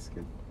 not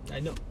Mexican. I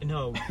know.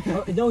 No.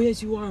 Oh, no,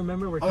 yes, you are.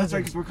 Remember, we're Oh, that's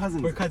right, cousins.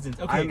 because we're cousins.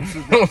 We're cousins.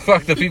 Okay. Oh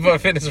fuck! The people at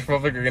Fitness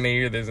Republic are gonna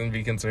hear this and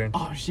be concerned.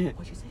 Oh shit.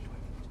 What'd you say?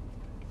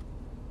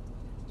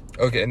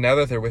 Okay, now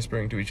that they're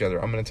whispering to each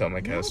other, I'm gonna tell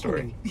my cow No.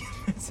 story.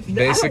 No,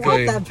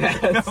 Basically- I don't want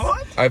that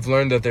pass. I've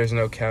learned that there's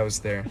no cows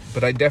there,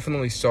 but I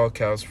definitely saw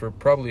cows for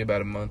probably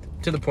about a month,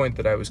 to the point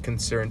that I was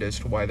concerned as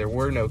to why there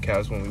were no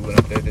cows when we went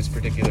up there this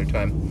particular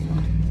time.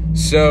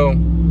 So,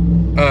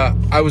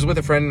 I was with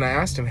a friend and I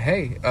asked him,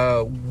 hey,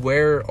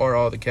 where are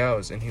all the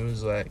cows? And he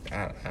was like,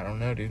 I don't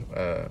know, dude.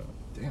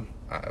 Damn.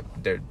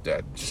 They're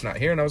just not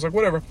here. And I was like,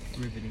 whatever.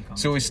 Riveting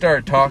So we commentary.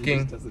 start He talking,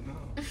 just doesn't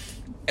know.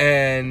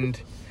 and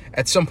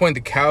at some point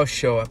the cows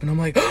show up, and I'm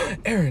like, oh,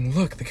 Aaron,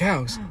 look, the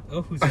cows.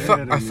 Oh, who's I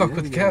that? fuck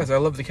with the cows. I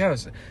love the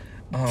cows.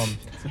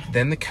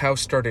 Then the cow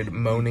started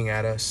moaning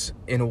at us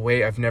in a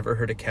way I've never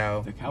heard a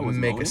cow The cow was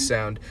make moaning? a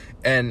sound.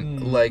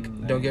 And like,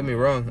 don't get me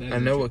wrong, I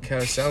know what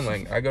cows sound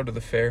like. I go to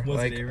the fair Was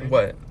it like Aaron?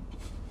 what?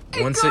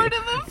 Once go a to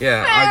the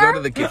yeah, I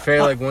go to the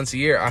fair like once a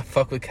year. I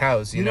fuck with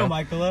cows. You You know know,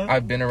 Michaela?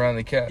 I've been around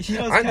the cows. She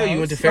knows I know you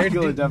went to cows. fair.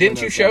 Michaela Didn't definitely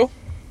you knows show?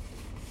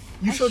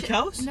 You I showed sh-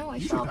 cows? No, I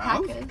You saw showed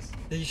cows? alpacas.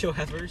 Did you show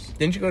heifers?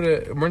 Didn't you go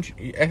to weren't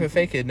you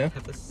FFA kid? No.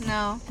 Heifers?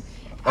 No.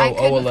 Oh, I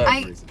couldn't.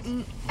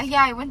 OLF.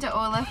 Yeah, I went to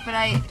OLF, but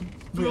I.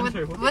 Wait, I'm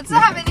sorry, what? What's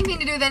that have anything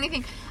to do with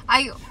anything?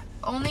 I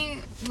only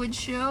would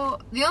show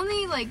the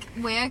only like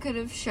way I could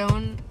have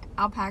shown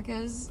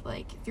alpacas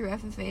like through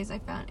FFAs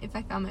if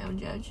I found my own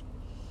judge,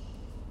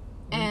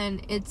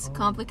 and it's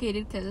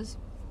complicated because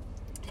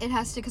it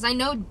has to because I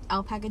know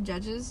alpaca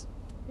judges,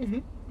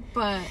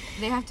 but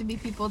they have to be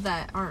people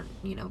that aren't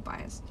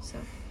biased. So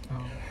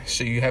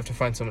So you have to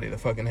find somebody that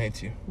fucking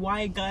hates you.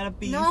 Why it gotta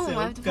be no, so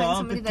I have to find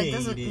somebody that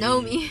doesn't complicated?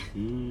 know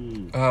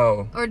me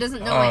Oh, or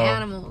doesn't know my Oh.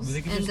 animals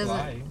They could and just doesn't.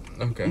 lie.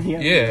 okay. Yeah.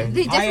 Yeah.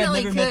 They I had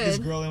definitely never met this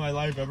could. girl in my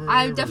life ever.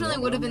 I definitely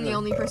would have been the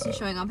only person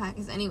showing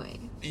alpacas anyway.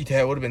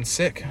 Yeah, it would have been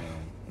sick.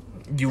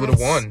 You would have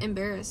That's won.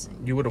 Embarrassing.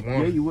 You would have Yeah,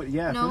 won. you would.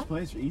 Yeah, No. first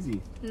place,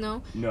 easy.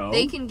 No. No.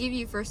 They can give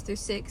you 1st through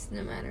 6th,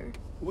 no matter.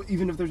 Well,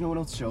 even if there's no one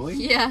else showing.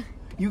 Yeah.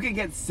 You can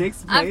get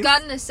 6th place. I've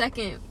gotten a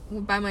 2nd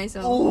by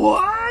myself.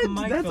 What?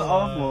 Michael, That's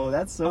awful.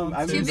 That's so.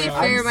 I'm to be so-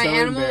 fair, I'm my so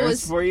animal embarrassed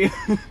was- for you.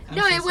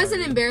 No, it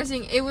wasn't sorry.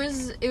 embarrassing. It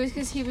was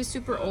because he was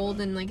super old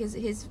and like his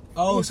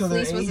Oh, his so the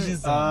fleece wasn't-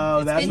 ages.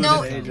 Oh, that's no,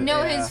 what it is.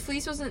 no, Yeah. his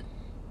fleece wasn't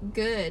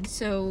good,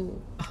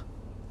 so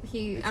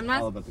It's I'm all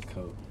not about the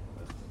coat.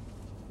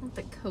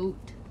 the coat,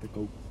 The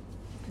coat.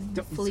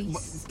 the fleece.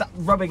 Stop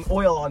rubbing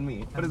oil on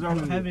me. What is I wrong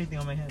don't with have you? anything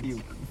on my hands.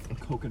 You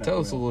coconut Tell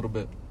us a oil. little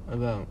bit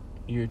about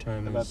your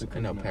time About as the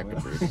an coconut alpaca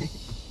oil. breeder.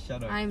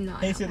 Shut up. I'm not.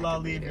 Hey, an Sid alpaca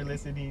Lolly, if breeder. you're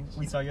listening,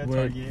 we saw you at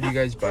Where do Target. you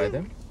guys buy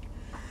them?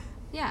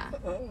 Yeah,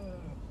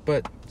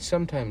 But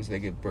sometimes they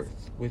give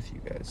birth with you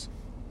guys.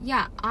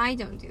 yeah, I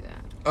don't do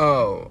that.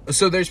 Oh,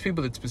 so there's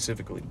people that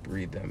specifically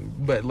breed them,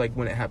 but like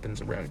when it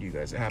happens around you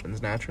guys, it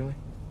happens naturally.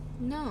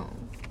 No,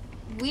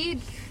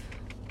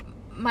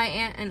 my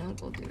aunt and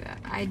uncle do that.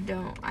 I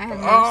don't. I have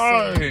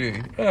no say.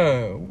 in that.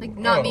 Oh, Like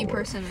not me oh.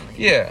 personally.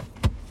 Yeah.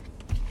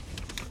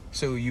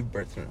 So you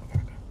birthed an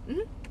alpaca. Mhm.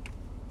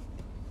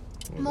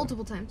 What was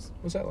Multiple times.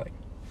 that- What's that like?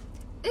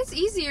 It's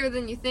easier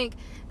than you think.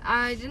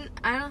 I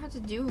don't have to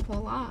do a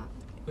whole lot.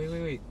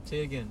 Wait. Say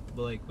it again,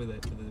 but like with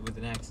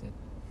an accent.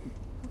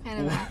 What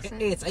kind of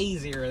accent? It's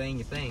easier than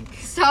you think.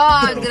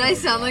 Stop! Did I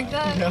sound like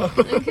that? No.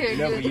 Okay,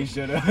 No, good. but you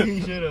should have.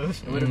 You should have.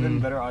 It would have been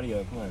better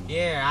audio. Come on.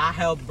 Yeah, I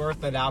helped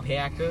birth an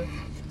alpaca.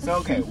 So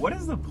okay, what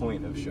is the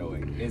point of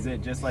showing? Is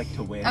it just like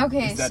to win?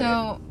 Okay, Is that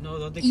so No,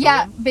 don't they?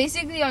 yeah, kill them?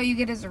 basically all you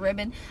get is a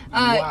ribbon.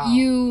 Wow.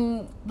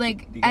 You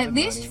like Do you get at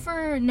the least money?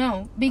 for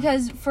no,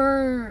 because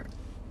for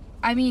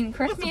I mean,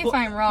 correct What's me the if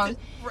I'm wrong.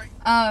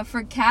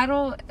 For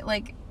cattle,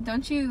 like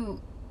don't you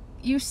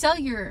sell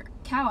your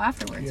cow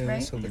afterwards, Yeah,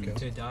 right? so they're good.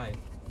 To die.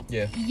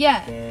 Yeah.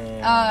 Yeah.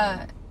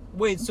 Damn.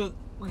 Wait. Sorry,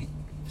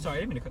 I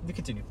didn't mean to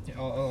continue.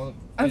 Yeah,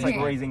 It's like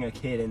Okay. raising a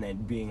kid and then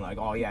being like,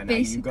 oh yeah, now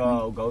Basically.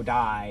 you go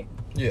die.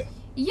 Yeah.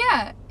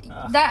 Yeah,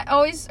 Ugh. that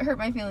always hurt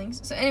my feelings.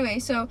 So anyway,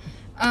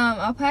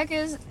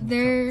 alpacas,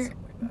 they're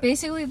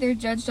basically they're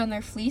judged on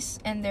their fleece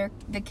and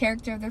the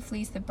character of their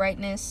fleece, the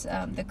brightness,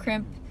 the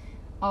crimp,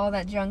 all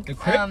that junk. The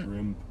crimp?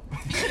 Crimp.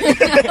 The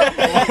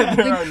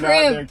There are not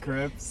crimp. their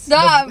crimps.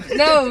 Stop!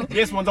 No!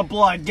 This one's a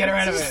blood. Get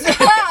rid of it.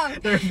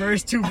 Stop! Their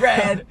first two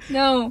red.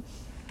 No.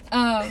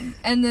 And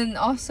then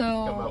out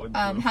also with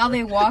how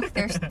they walk,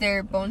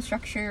 their bone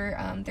structure,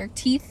 their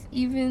teeth,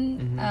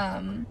 even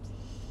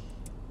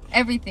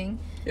everything.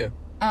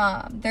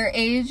 Yeah. Their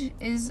age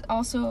is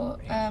also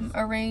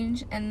a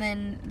range, and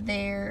then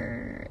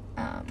their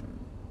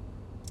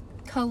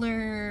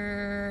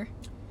color.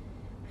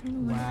 I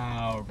don't know what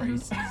Wow,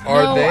 racism.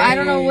 Are no, they- I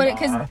don't know what it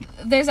because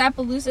there's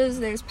Appaloosas,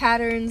 there's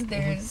patterns,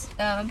 there's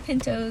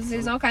Pintos,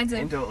 there's all kinds of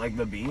Into like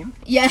the beam.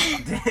 yeah.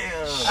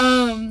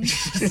 Damn.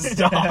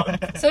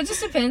 Stop. So it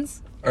just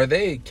depends. Are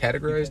they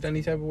categorized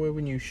any type of way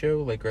when you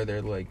show? Like, are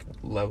there like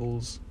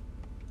levels?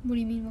 What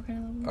do you mean? What kind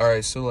of level? All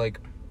right, so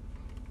like,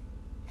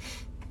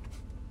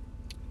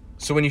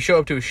 so when you show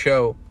up to a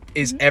show,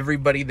 is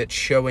everybody that's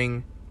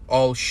showing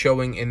all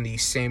showing in the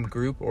same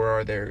group, or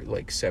are there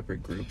like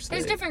separate groups?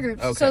 There's different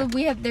groups. Okay. So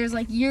there's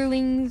like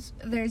yearlings.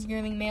 There's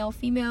yearling male,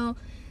 female.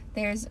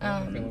 There's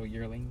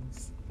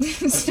yearlings.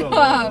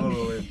 stop.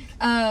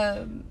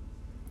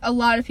 A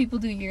lot of people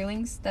do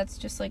yearlings. That's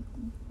just like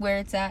where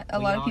it's at. A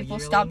We lot of all people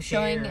stop yearlings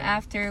showing here.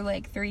 after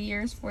like 3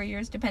 years, 4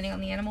 years, depending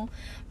on the animal.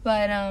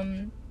 But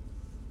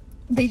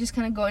they just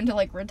kind of go into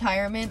like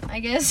retirement, I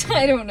guess.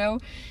 I don't know.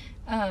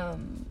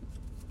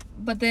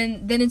 But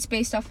then it's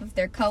based off of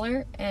their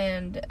color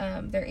and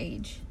their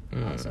age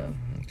also.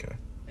 Okay.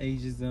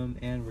 Ageism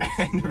and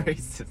And racism.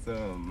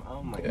 racism.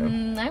 Oh my Yeah.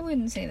 god. I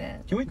wouldn't say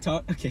that. Can we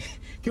talk? Okay.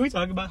 Can we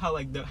talk about how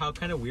like how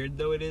kind of weird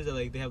though it is that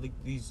like they have like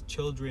these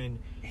children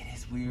It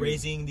is weird.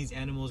 raising these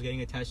animals,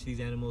 getting attached to these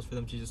animals for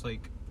them to just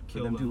like For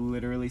kill them to them.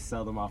 literally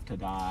sell them off to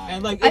die.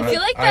 And like I feel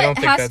like I don't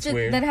that think has that's to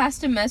weird. that has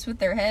to mess with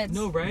their heads.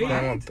 no, right?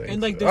 I don't think.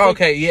 And like so. there's, like,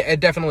 Okay, yeah, it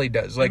definitely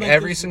does. Like, like,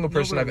 every there's single no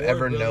person I've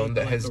ever reward, really, known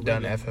that like has a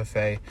done ribbon.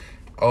 FFA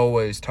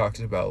always talks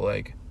about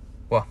like,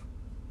 well,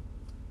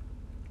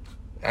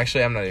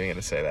 actually, I'm not even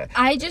gonna say that.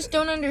 I just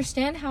don't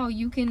understand how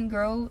you can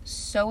grow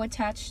so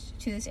attached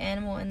to this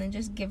animal and then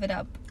just give it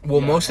up. Well,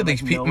 Yeah, most of and,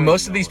 these like, people, no one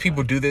most of knows these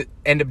people that. do that.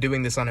 End up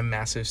doing this on a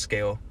massive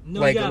scale, No,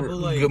 like, yeah, but,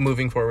 like-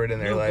 moving forward in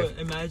their no, life.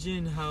 but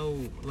imagine how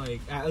like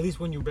at least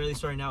when you're barely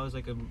starting out as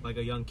like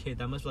a young kid,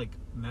 that must like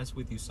mess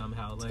with you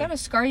somehow. It's Like gotta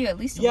scar you at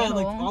least a yeah, little.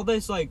 like all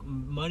this like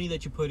money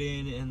that you put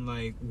in and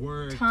like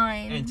work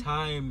Time.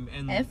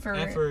 and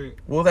Effort.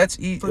 Well, that's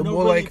for no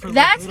well, really- like, for, like,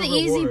 That's the little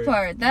easy reward.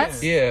 part.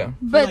 That's yeah.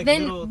 but like,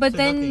 then little but to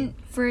then nothing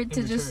for it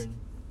to in just return.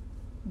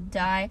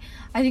 die.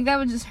 I think that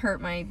would just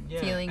hurt my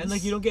feelings. And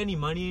like you don't get any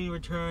money in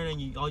return,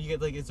 and all you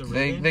get like is a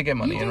ribbon. They get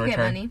money you in do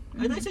return. get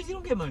money. I thought you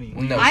don't get money.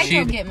 No, I she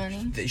don't get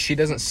money. she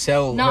doesn't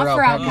sell Not her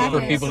for alpacas for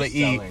alpacas. people to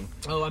eat. Selling.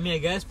 Oh, I mean, I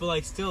guess, but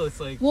like still, it's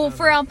like. Well,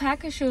 for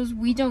alpaca shows,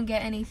 we don't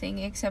get anything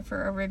except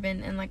for a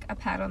ribbon and like a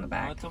pat on the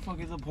back. What the fuck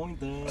is the point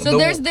then? So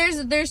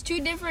The- there's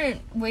two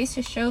different ways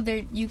to show.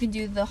 There you can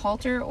do the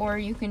halter or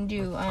you can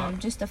do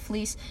just a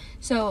fleece.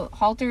 So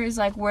halter is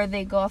like where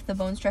they go off the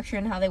bone structure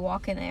and how they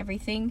walk and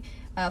everything.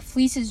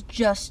 Fleece is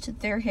just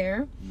their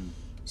hair.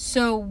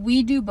 So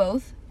we do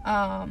both.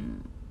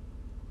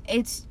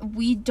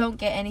 We don't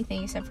get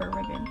anything except for a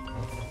ribbon.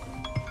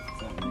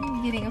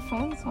 I'm getting a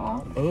phone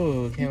call.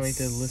 Oh, can't wait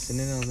to listen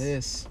in on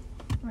this.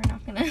 We're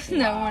not gonna. No,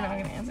 we're not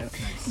gonna answer.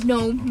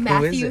 No, Who is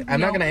Matthew. it? I'm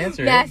not gonna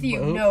answer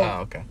Matthew, it. Who- no. Oh,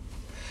 okay.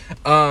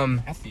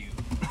 Matthew.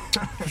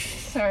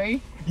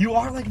 Sorry. You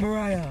are like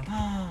Mariah.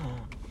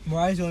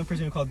 Mariah's the only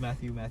person who called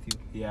Matthew.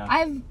 Yeah.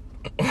 I when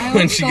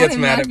always she call gets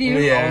him mad Matthew. at me,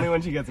 Only yeah.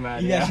 when she gets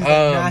mad. Yeah, Yeah. she's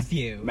like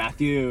Matthew.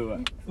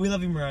 Matthew. We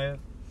love you, Mariah.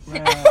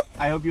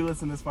 I hope you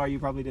listened this far. You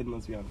probably didn't.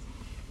 Let's be honest.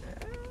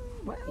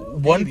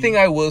 One thing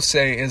I will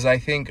say is I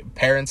think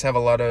parents have a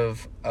lot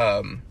of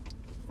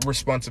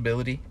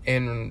responsibility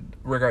in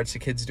regards to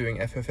kids doing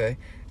FFA,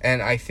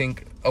 and I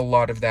think a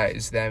lot of that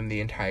is them the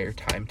entire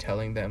time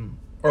telling them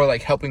or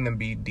like helping them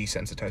be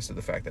desensitized to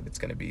the fact that it's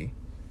going to be,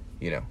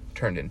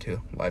 turned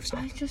into livestock.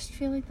 I just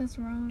feel like that's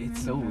wrong.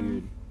 It's I so don't know.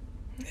 weird.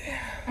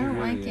 I don't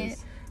really like it.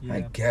 is.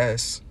 I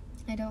guess.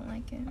 I don't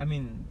like it. I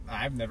mean,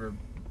 I've never,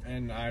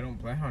 and I don't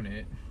plan on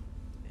it.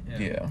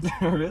 Yeah.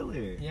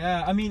 Really?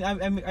 Yeah, I mean, I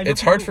know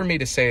It's hard people- for me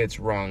to say it's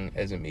wrong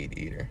as a meat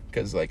eater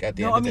because, like, at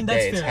the No, end I of mean, the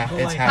day, that's it's, fair, but,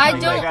 it's like-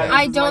 happening I like that.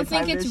 I This is don't my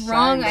think time it's to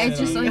wrong. shine, It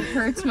just baby. like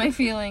hurts my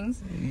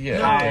feelings. Yeah.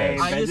 No, Hi, it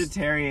does. I just-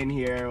 vegetarian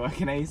here. What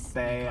can I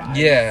say? I'm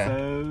Yeah.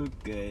 so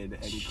good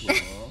and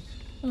cool.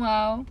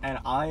 Wow. And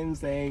all I'm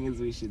saying is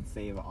we should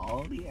save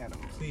all the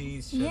animals.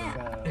 Please, shut Yeah.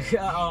 up.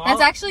 So,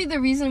 That's actually the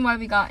reason why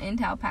we got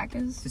into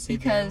alpacas To save the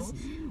because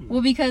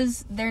animals?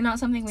 because they're not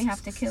something we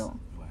have to kill.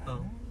 wow.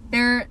 Oh.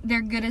 They're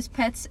good as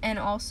pets and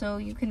also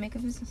you can make a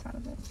business out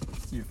of it.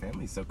 Your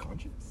family's so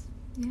conscious.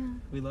 Yeah.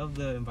 We love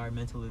the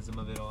environmentalism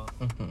of it all.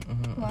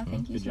 Well,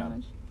 thank you Good so job.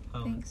 much.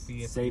 Oh, Thanks.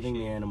 we Saving the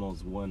appreciate it.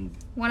 animals one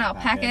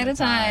Alpaca at a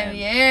time.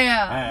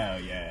 Yeah.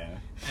 Oh yeah.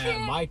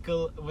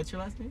 Michael, what's your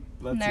last name?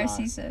 Let's not.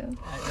 Narciso.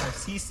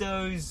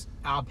 Narciso's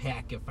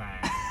Alpaca Farm.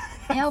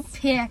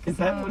 Alpaca. Is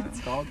that what it's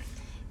called?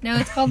 No,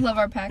 it's called Love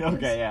Alpacas.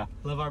 Okay, yeah.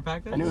 Love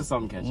alpacas? I knew it was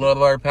something catchy.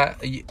 Love our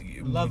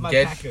Love my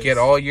get Pacas. get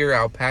all your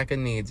alpaca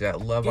needs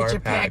at Love Get Our your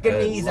packer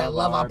Pacas. needs at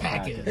Love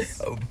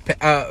Alpacas.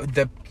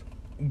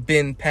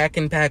 Been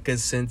packing pacas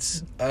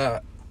since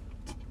Don't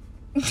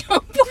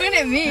point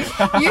at me.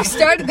 You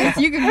started this.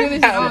 You can finish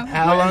it off.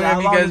 how long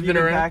have you guys been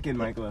around? Back in,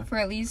 Michaela? For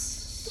at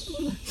least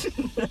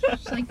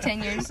like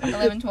 10 years,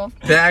 11, 12.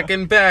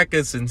 Packing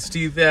pacas since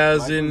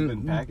Michael's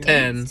been packing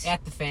 2010.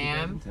 At the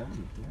fam.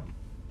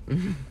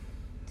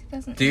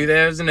 2008.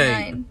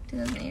 2008.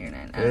 2008 or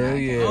 9. I Oh, don't know. yeah. Oh,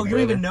 you don't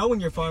brother. even know when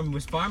your farm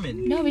was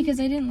farming. No, because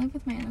I didn't live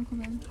with my uncle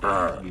then.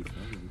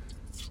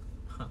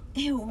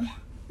 Ew.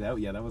 That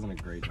wasn't a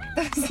great one.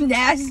 That's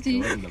nasty.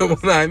 It wasn't the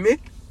best. Not me?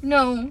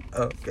 No,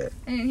 Okay.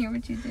 I didn't hear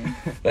what you did.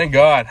 Thank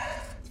God.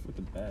 It's with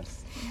the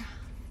best.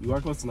 You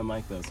are close to the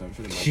mic though, so I'm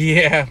sure the mic.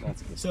 Yeah.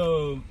 That's good.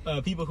 So,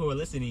 people who are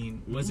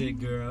listening, was it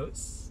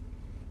gross?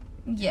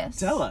 Yes.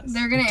 Tell us.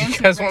 They're gonna Do you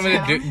answer. guys want me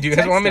to do? Do you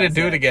guys want me to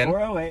do it again?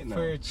 408. No.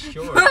 For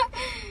sure.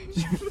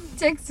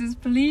 Text us,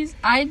 please.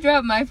 I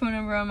dropped my phone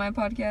number on my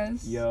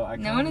podcast. Yo, I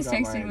No one has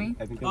kinda got texted mine. me.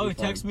 I think that'd Oh, be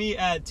fun. text me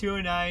at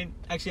 209.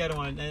 Actually, I don't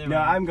want. No,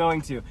 I'm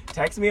going to.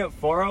 Text me at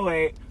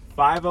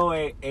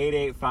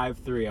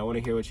 408-508-8853. I want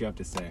to hear what you have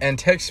to say. And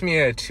text me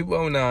at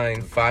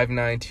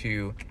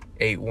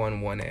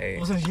 209-592-8118.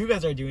 Well, since you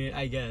guys are doing it,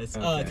 I guess.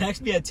 Okay.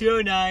 Text me at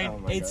Oh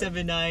my God.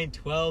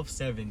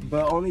 209-879-1270.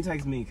 But only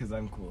text me because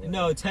I'm cool.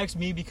 No, text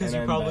me because And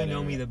you I'm probably better.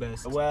 know me the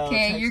best. Well,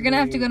 Okay, text you're gonna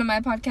have me. to go to my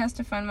podcast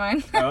to find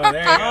mine. Oh,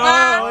 there you go.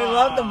 Oh, we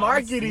love the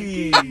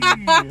marketing.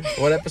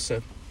 What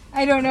episode?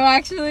 I don't know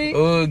actually.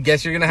 Oh,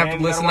 guess you're gonna have Damn,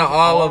 to you listen gotta to watch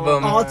all all of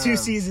them. of All 2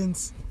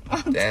 seasons.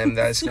 Damn,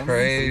 that's Some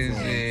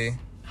crazy.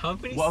 How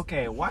many? Well,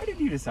 okay, why did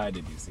you decide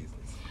to do seasons?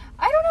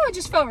 I don't know. It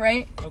just felt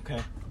right. Okay.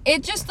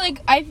 It just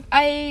like I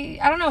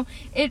don't know.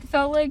 It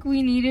felt like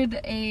we needed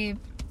a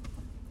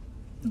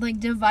like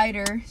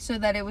divider so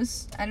that it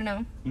was I don't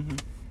know. Mhm.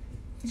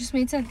 It just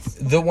made sense.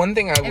 The one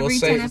thing I will Every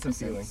say, 10 Just a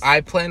feeling. episodes.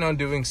 I plan on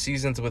doing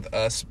seasons with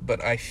us,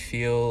 but I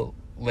feel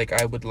like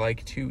I would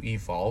like to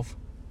evolve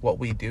what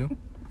we do.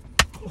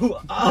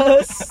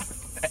 Us?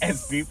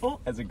 As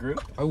people? As a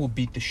group? I will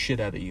beat the shit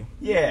out of you.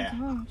 Yeah.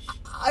 Gosh.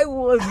 I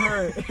was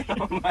hurt.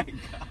 Oh my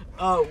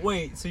god.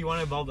 Wait, so you want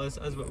to involve us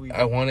as what we do?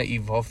 I want to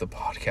evolve the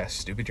podcast,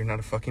 stupid. You're not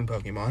a fucking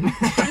Pokemon.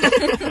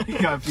 You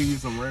gotta feed you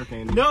some rare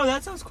candy. No,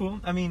 that sounds cool.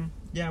 I mean,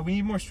 yeah, we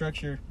need more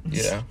structure.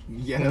 Yeah.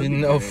 Yeah. that'd be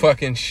No great.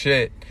 fucking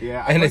shit.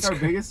 Yeah, I And think it's our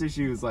cr- biggest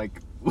issue is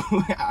like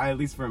at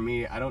least for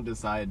me, I don't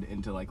decide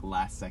until like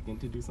last second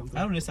to do something.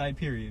 I don't decide.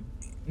 Period.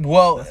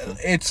 Well,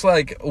 it's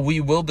like we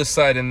will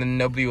decide and then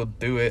nobody will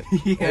do it.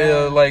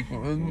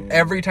 Yeah.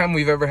 Every time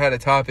we've ever had a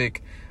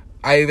topic,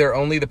 either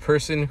only the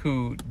person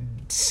who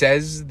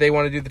says they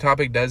want to do the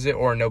topic does it,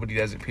 or nobody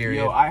does it,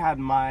 period. I had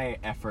my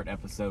effort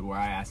episode where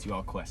I asked you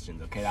all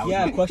questions. Okay, that was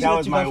questions that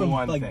was you my got from,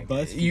 one like, thing.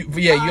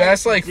 BuzzFeed. You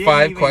asked like didn't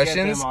 5 even get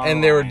questions, them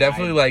and they were online.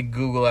 definitely like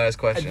Google ass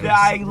questions.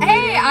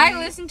 Hey, I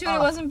listened to it. It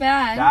wasn't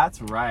bad.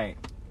 That's right.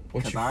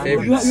 What's your 'Cause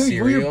favorite You're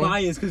cereal?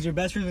 biased because you're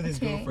best friends with his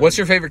Okay. girlfriend. What's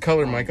your favorite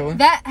color, Michaela?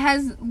 That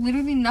has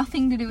literally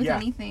nothing to do with Yeah.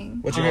 anything.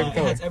 What's your favorite It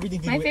color? has everything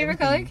to do My with favorite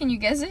color? everything. Can you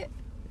guess it?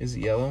 Is it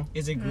yellow?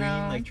 Is it green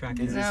No. like track?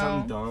 Is Is it No.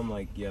 something dumb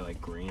like like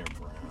green or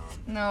brown?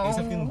 No. it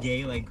something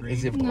gay like green?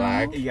 Is it No.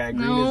 black? Yeah,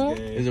 green No. is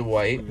gay. Is it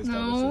white? We've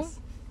established No. this.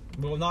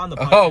 Well, not on the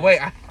podcast. Oh wait,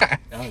 I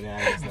Oh yeah,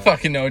 I guess not.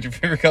 fucking know what your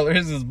favorite color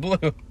is blue.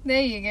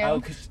 There you go.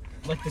 Oh, 'cause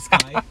Like the sky,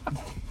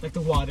 like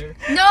the water.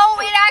 No,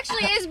 it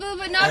actually is blue,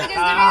 but not because the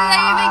reason that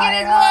you think it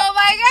is blue. Oh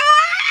my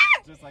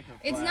god! just like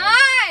a It's flag.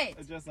 not!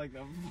 It's just like the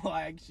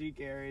flag she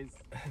carries.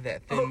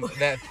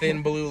 That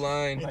thin blue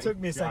line. It took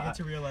me a second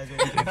to realize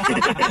it.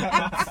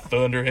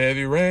 Thunder,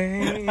 heavy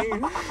rain.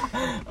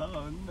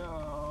 Oh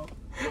no.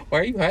 Why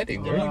are you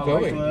hiding? Where are you Oh,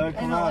 going? Look, I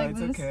come don't on, like it's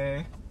this.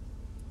 okay.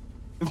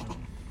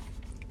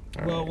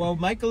 Well,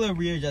 Michaela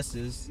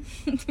readjusts.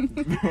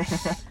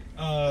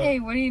 Hey,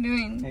 what are you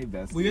doing? Hey,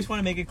 bestie. We just want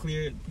to make it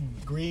clear,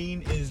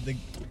 green is the.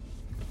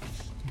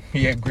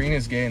 Yeah, green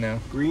is gay now.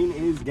 Green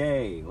is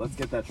gay. Let's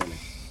get that trending.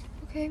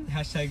 Okay.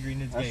 Hashtag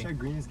green is gay. Hashtag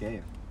green is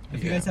gay.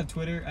 If you Yeah. guys have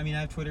Twitter, I mean,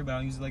 I have Twitter, but I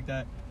don't use it like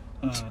that.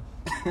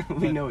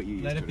 We know what you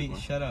use. Let it be.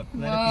 Twitter Shut up.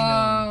 Let Whoa. it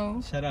be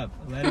known. Shut up.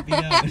 Let it be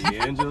known. for.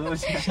 D'Angelo.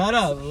 Shut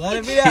up. Let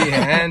it be known.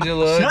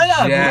 D'Angelo Shut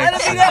up. Let it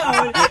be Jackson.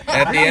 known.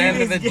 At the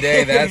end of the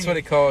day, that's what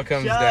it comes down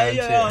to.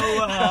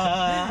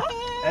 to.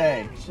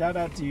 Hey, shout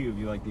out to you if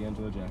you like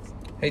D'Angelo Jackson.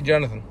 Hey,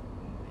 Jonathan,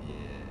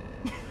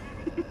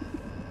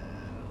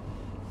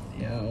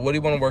 Yeah. what do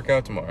you want to work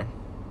out tomorrow?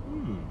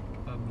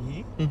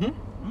 Me?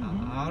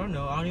 Mm-hmm. I don't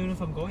know. I don't even know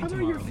if I'm going How about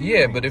tomorrow. your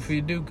Yeah, but if we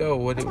do go,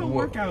 what? How about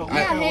workout? Yeah,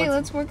 Workout hey, what's-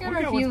 let's work out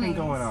our What's been feelings.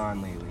 going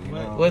on lately? You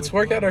What? know? Let's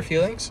work out our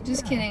feelings.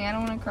 Just kidding. I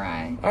don't want to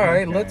cry. All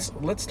right, Okay.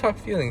 let's talk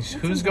feelings.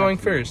 Let's Who's talk going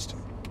feelings. first?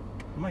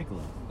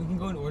 Michaela. We can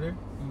go in order.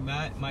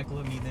 Matt,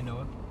 Michaela, me, then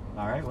Noah.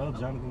 All right. Well,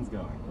 Jonathan's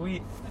going.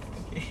 Wait.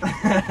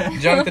 Okay.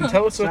 Jonathan,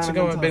 tell us what's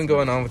Jonathan, been tell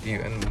us. going on with you,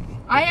 and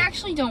I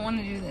actually don't want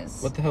to do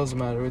this. what the hell's the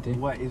matter with you?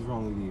 What is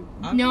wrong with you?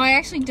 No, I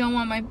actually don't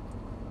want my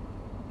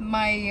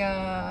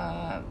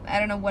I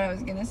don't know what I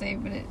was gonna say,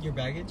 but Your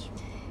baggage?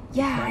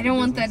 yeah, I don't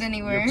want that Your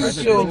anywhere.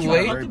 present So business.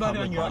 late. You talked about it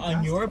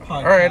on your podcast.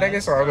 All right, I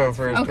guess I'll go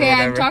first. or Okay, I'm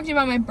whatever. talking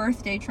about my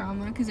birthday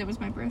trauma because it was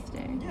my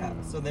birthday. Yeah,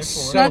 so therefore.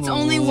 So That's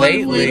only one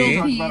lately- little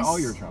Talk piece. about all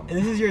your trauma. And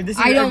this is your. This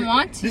is I your don't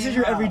want to. This is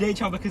your everyday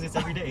trauma because it's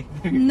every day.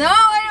 No,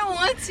 I don't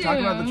want to. Talk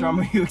about the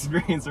trauma you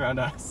experience around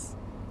us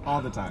all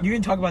the time. You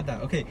can talk about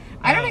that. Okay.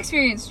 I don't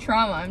experience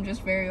trauma. I'm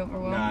just very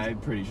overwhelmed. Nah, I'm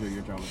pretty sure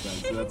you're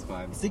traumatized, so that's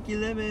fine. Sticky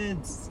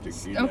limits. Stick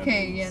to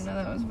Okay, your yeah, guns. no,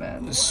 that was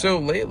bad. So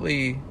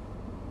lately,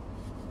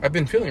 I've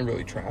been feeling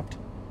really trapped.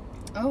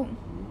 Oh,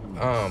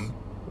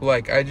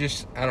 Like I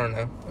don't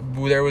know.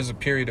 There was a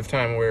period of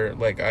time where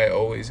like I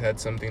always had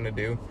something to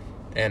do,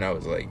 and I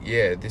was like,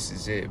 yeah, this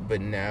is it. But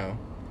now,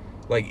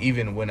 like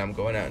even when I'm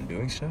going out and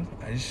doing stuff,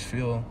 I just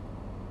feel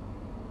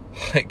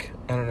like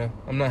I don't know.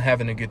 I'm not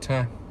having a good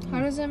time. how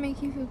does that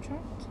make you feel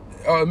trapped?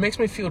 Oh, it makes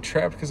me feel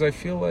trapped because I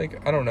feel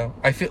like I don't know.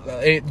 I feel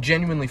it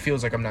genuinely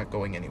feels like I'm not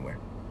going anywhere.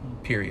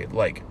 Period.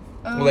 Like you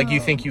Oh.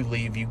 think you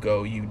leave, you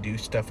go, you do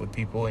stuff with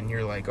people, and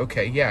you're like,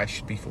 okay, yeah, I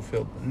should be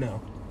fulfilled. But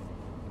no.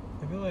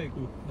 I feel like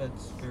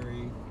that's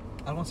very.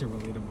 I don't want to say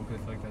relatable because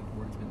I feel like that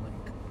word's been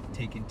like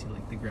taken to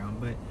like the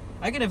ground, but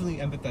I can definitely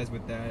empathize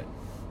with that.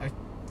 I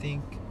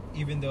think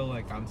even though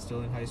like I'm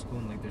still in high school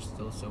and like there's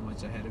still so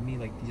much ahead of me,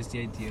 like just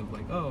the idea of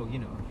like, oh, you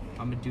know,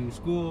 I'm gonna do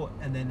school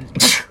and then.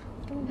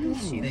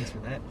 Thanks for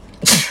that.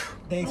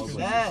 Thanks Oh, for bless your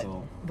that.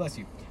 soul. Bless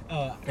you.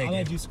 I'm Thank gonna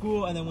you. do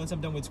school, and then once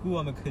I'm done with school,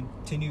 I'm gonna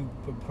continue,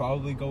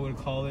 probably go to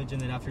college, and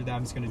then after that,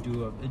 I'm just gonna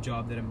do a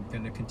job that I'm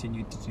gonna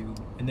continue to do,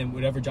 and then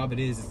whatever job it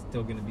is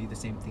still gonna be the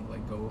same thing.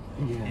 Like go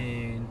Yeah.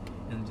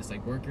 and just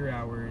like work your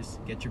hours,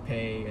 get your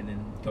pay, and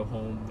then go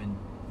home and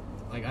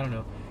like I don't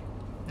know.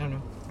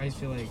 I just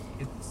feel like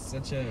it's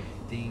such a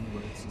thing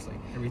where it's just like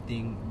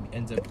everything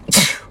ends up.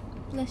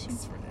 Bless you.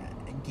 For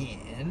that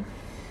again.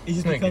 It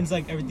just Thank becomes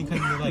like everything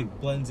kind of like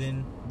blends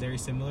in very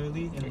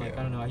similarly, and like Yeah.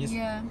 I don't know, I just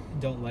Yeah.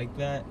 don't like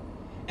that.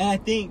 And I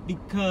think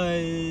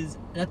because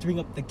not to bring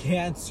up the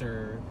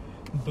cancer,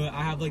 but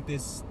I have like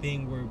this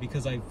thing where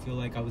because I feel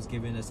like I was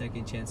given a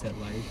second chance at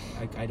life,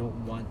 I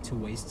don't want to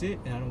waste it,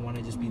 and I don't want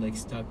to just be like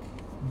stuck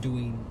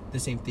doing the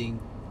same thing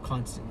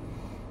constantly.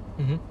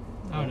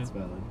 Mm-hmm. I don't That's know.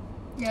 valid.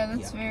 Yeah,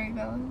 that's Yeah. very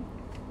valid.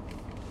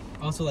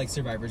 Also like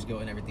survivor's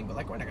guilt and everything, but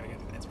like we're not gonna get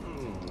to that.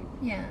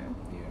 Yeah.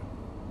 Yeah.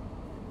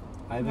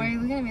 I Why are you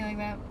think, looking at me like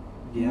that?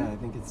 yeah, I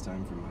think it's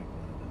time for Michael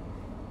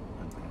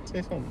to unpack.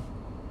 Say something.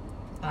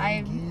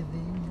 I'm-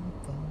 giving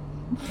up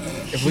on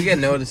If we get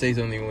Noah to say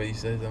something, will you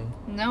say something?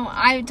 No,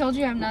 I told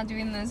you I'm not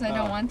doing this. I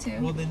don't want to.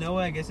 Well, then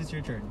Noah, I guess it's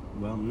your turn.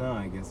 Well, no,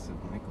 I guess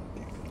Michael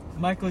can't go.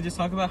 Michael, just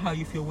talk about how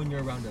you feel when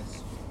you're around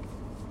us.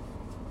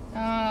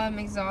 I'm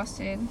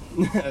exhausted.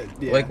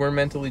 Yeah. Like we're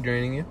mentally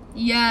draining you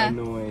Yeah.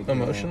 Annoying.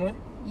 emotionally.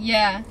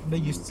 Yeah.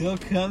 But you still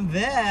come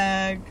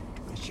back.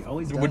 Yeah. She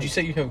always does. Would you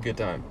say you have a good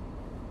time?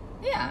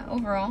 Yeah.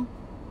 Overall.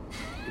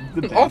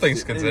 The best. All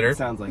things considered. It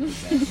sounds like the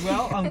best.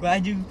 Well, I'm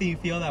glad you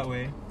feel that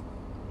way.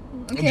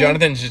 Okay.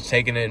 Jonathan's just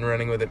taking it and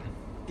running with it.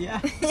 Yeah.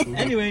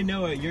 Anyway,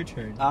 Noah, your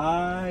turn.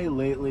 I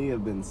lately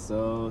have been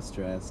so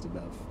stressed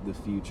about the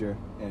future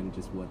and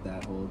just what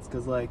that holds.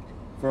 Because, like,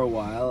 for a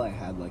while I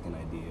had, like, an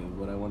idea of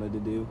what I wanted to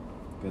do.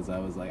 Because I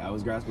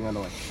was grasping onto,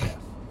 like, chef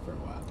for a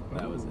while.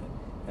 That was it.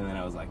 And then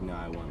I was like, no,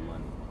 I want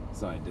money.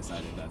 So I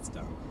decided that's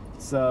dumb.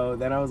 So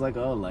then I was like,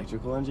 oh,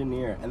 electrical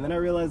engineer. And then I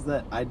realized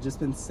that I'd just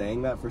been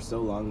saying that for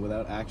so long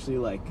without actually,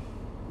 like,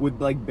 with,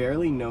 like,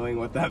 barely knowing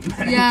what that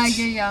meant.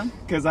 Yeah.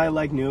 Because I,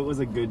 like, knew it was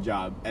a good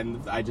job,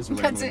 and I just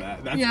ran That's with it.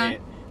 that. That's Yeah.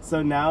 it.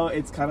 So now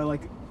it's kind of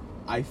like,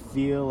 I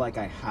feel like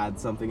I had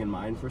something in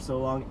mind for so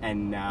long,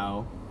 and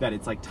now that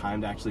it's, like,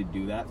 time to actually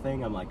do that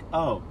thing, I'm like,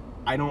 oh,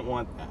 I don't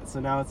want that. So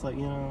now it's like,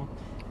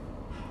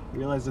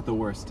 realized at the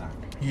worst time.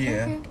 Yeah.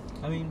 Okay.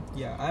 I mean,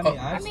 yeah. I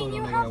I still mean,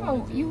 you don't know what I have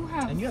wanna do. you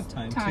have And you have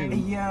time, time. too.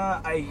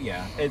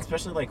 Yeah,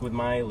 especially, like, with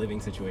my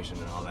living situation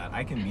and all that,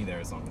 I can be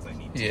there as long as I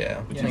need to. Yeah.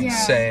 Which Yeah. is Yeah.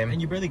 Same.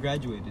 And you barely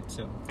graduated,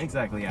 so.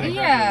 Exactly, yeah. I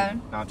Yeah.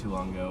 graduated not too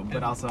long ago,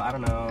 but also, I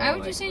don't know. I would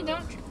like, just say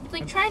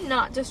try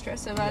not to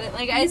stress about it.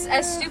 Like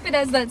as stupid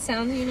as that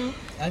sounds,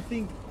 I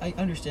think I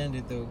understand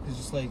it though, because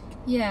just like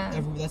Yeah.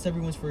 that's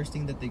everyone's first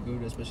thing that they go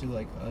to, especially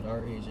like at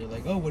our age. They're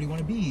like, oh, what do you want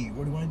to be?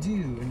 What do you want to do?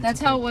 And it's That's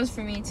just how it like, was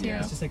for me too. Yeah.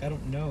 It's just like I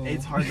don't know.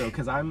 It's hard though,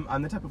 because I'm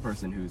the type of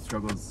person who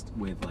struggles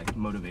with like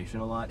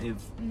motivation a lot.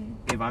 If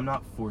I'm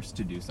not forced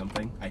to do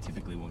something, I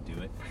typically won't do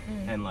it.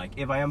 And like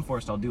if I am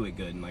forced, I'll do it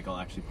good and like I'll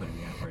actually put in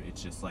the effort.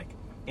 It's just like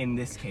in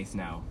this case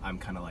now, I'm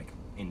kind of like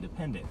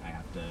independent. I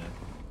have to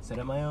set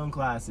up my own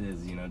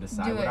classes,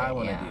 decide Do what it, I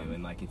want to yeah. do,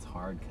 and like it's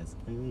hard because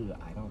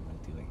I don't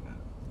like doing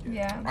that.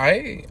 Yeah.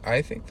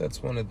 I think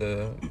that's one of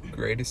the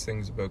greatest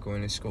things about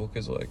going to school,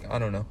 because like I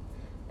don't know,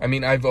 I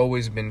mean I've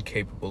always been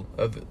capable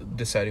of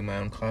deciding my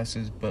own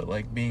classes, but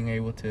like being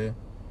able to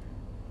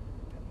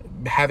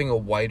having a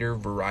wider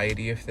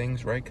variety of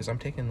things, right? Because I'm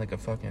taking like a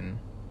fucking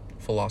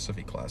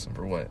philosophy class, and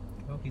for what?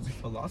 Oh, he's a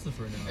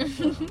philosopher now.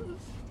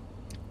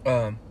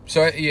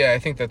 So I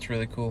think that's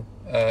really cool.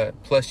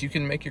 Plus you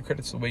can make your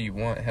credits the way you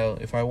want. Hell,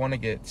 if I want to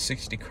get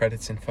 60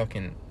 credits in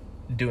fucking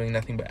doing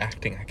nothing but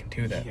acting, I can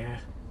do that. Yeah.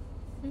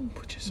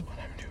 Which is what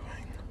I'm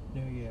doing.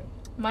 No, yeah.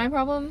 My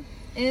problem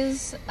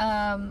is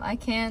I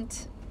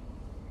can't,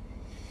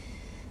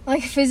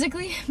 like,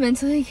 physically,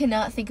 mentally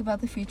cannot think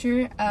about the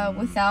future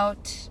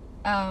without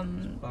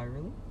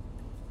Spiraling?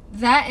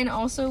 that, and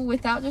also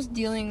without just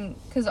dealing,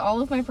 because all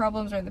of my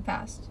problems are in the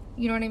past.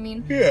 You know what I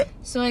mean? Yeah.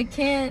 So I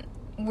can't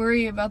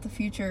worry about the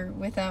future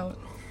without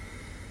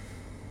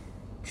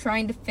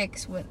trying to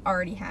fix what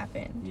already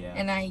happened. Yeah.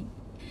 And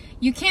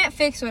you can't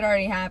fix what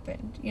already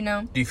happened,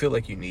 Do you feel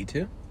like you need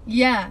to?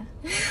 Yeah.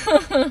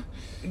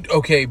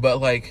 Okay,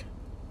 but like,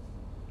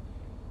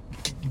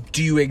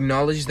 do you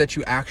acknowledge that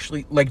you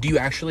actually do you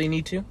actually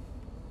need to,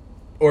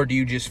 or do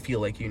you just feel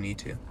like you need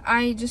to?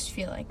 I just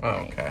feel like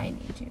okay. I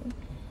need to.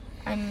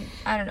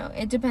 I don't know.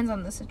 It depends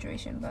on the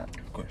situation, but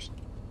Of course.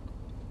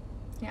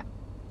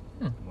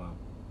 Well,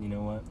 you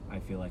know what? I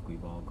feel like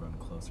we've all grown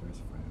closer as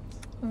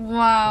friends.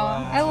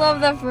 wow. I love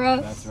that for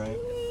us. That's right.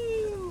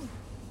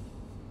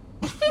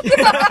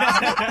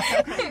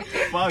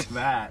 Fuck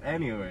that.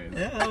 Anyways.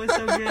 Yeah, that was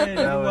so good.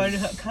 That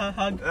was-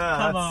 Come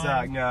That on.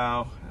 sucked.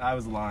 No, I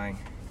was lying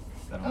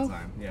that whole Oh.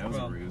 time. Yeah, it was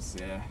Well. a ruse.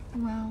 Yeah, I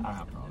Wow. don't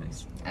have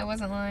problems. I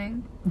wasn't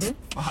lying.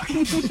 Fuck.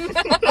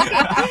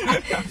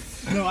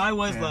 No, I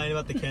was Yeah. lying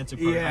about the cancer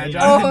part. Yeah, I,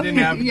 Jonathan Oh, didn't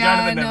have. yeah,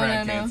 Jonathan never no,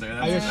 had no. cancer.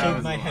 I just that shaved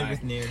was my a head lie.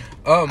 with Nair.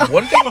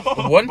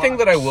 One thing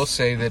that I will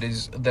say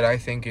that I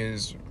think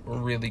is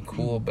really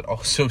cool but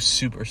also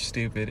super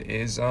stupid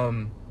is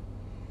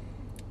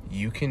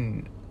you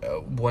can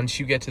once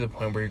you get to the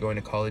point where you're going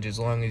to college, as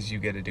long as you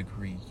get a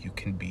degree, you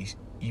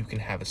can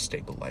have a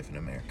stable life in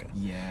America.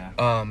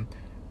 Yeah.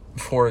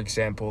 For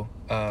example,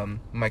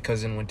 my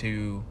cousin went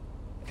to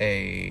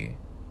a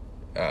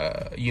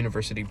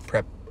university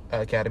prep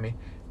academy,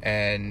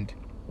 and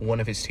one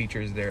of his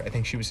teachers there, I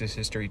think she was his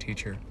history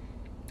teacher,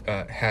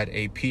 had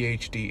a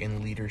PhD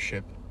in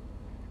leadership,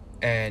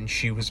 and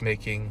she was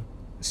making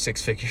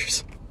 6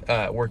 figures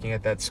working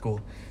at that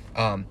school.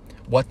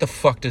 What the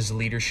fuck does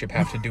leadership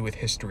have to do with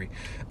history?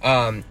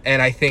 And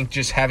I think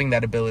just having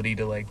that ability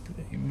to, like,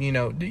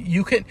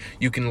 you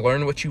can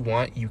learn what you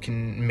want, you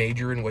can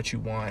major in what you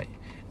want,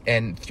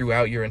 and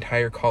throughout your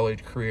entire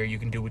college career, you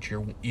can do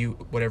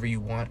whatever you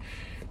want.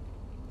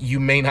 You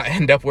may not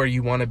end up where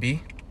you want to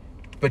be,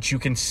 but you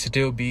can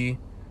still be.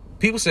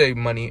 People say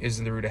money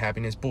isn't the root of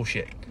happiness.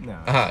 Bullshit.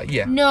 No.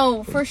 Yeah.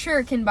 No, for sure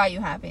it can buy you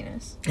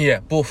happiness.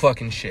 Yeah, bull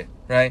fucking shit,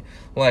 right?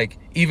 Like,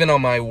 even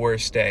on my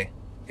worst day,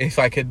 if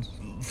I could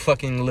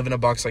fucking live in a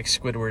box like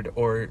Squidward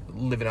or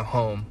live in a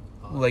home,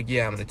 like,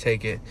 yeah, I'm gonna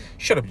take it.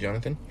 Shut up,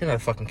 Jonathan. You're not a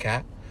fucking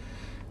cat.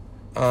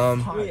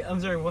 Wait, I'm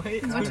sorry, what?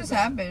 What just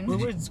happened?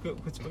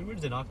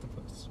 Squidward's an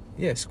octopus.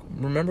 Yes.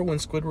 Remember when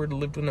Squidward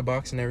lived in a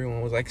box and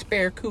everyone was like,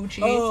 spare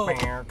coochie? Oh.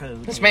 Spare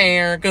coochie.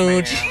 Spare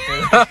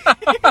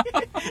coochie.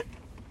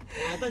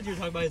 I thought you were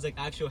talking about his like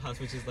actual house,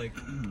 which is like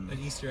an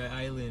Easter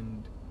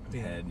Island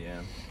thing. Head,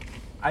 yeah.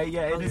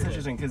 It is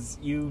interesting because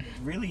you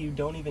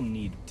don't even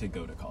need to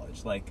go to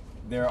college. Like,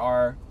 there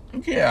are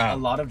Yeah. a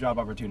lot of job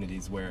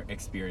opportunities where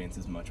experience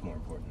is much more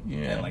important.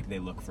 Yeah. And, like, they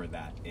look for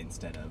that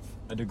instead of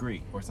a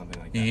degree or something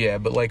like that. Yeah,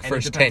 but like And it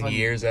first depends 10 on-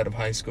 years out of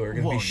high school are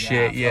gonna Well, be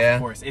shit. Yeah.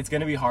 Of course. It's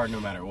going to be hard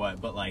no matter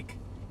what. But, like,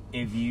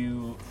 if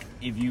you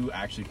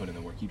actually put in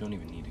the work, you don't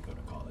even need to go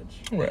to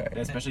college. Right.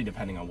 Especially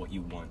depending on what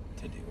you want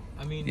to do.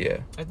 I mean, Yeah.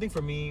 I think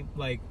for me,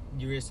 like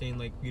you were saying,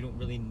 like you don't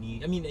really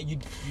need. I mean, you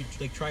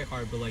like try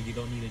hard, but like you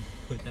don't need to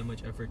put that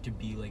much effort to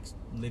be like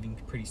living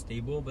pretty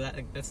stable. But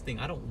that's the thing.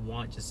 I don't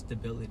want just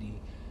stability,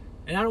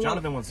 and I don't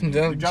Jonathan want. wants to be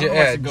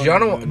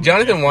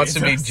Jonathan wants to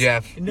be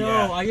Jeff. No,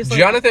 Yeah. I just like,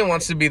 Jonathan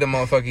wants to be the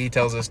motherfucker he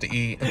tells us to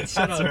eat.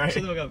 Shut up, right.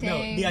 shut the fuck up. No,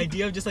 Dang. the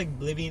idea of just like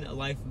living a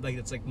life like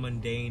that's like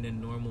mundane and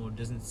normal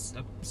doesn't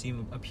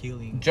seem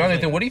appealing.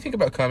 Jonathan, like, what do you think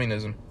about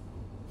communism?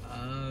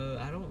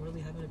 I don't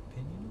really have an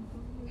opinion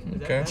about it.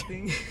 Is Okay. that a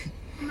thing?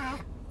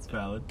 It's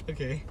valid.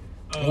 Okay.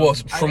 Well,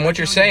 from I what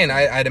you're know saying, what you're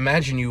saying. I'd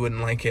imagine you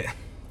wouldn't like it.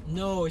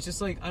 No, it's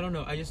just like I don't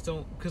know. I just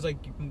don't because like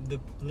the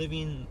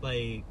living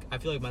like I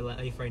feel like my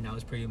life right now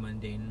is pretty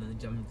mundane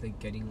and I'm like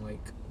getting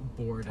like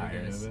bored.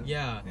 Tired I guess. of it?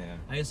 Yeah. Yeah.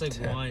 I just like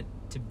Yeah. want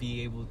to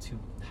be able to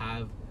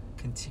have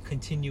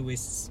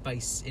continuous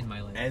spice in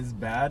my life. As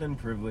bad and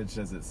privileged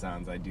as it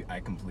sounds, I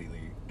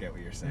completely get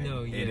what you're saying.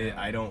 No, yeah.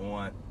 I don't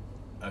want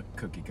a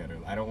cookie cutter.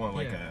 I don't want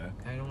like Yeah.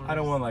 I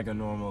don't want like a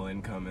normal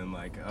income and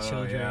like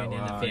Children yeah, and a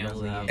well, it doesn't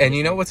family. happen. And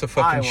you know what's a I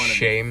fucking wanna be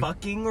shame?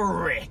 fucking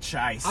rich.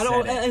 I said I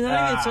don't. it. And it's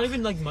not Ah.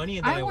 even like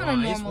money that I I want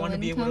want. a I just normal want to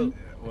be able to. income.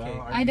 Well, Okay.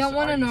 aren't I you don't so-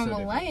 want a aren't you so normal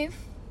different? life,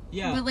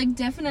 Yeah. but like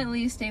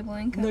definitely a stable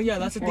income. No, yeah,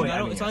 that's the for thing. sure. Well, I I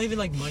don't. mean, It's not yes. even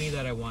like money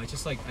that I want. It's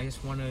just like I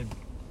just want to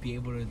be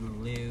able to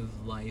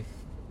live life.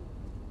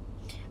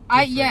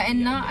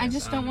 And not. I guess.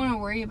 just I don't don't want to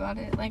worry about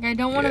it. Like I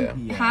don't want to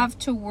Yeah. have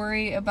to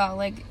worry about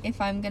like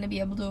if I'm gonna be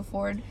able to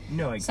afford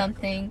No, exactly.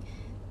 something.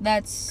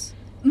 That's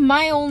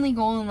my only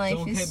goal in life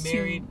Don't is get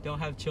married. Don't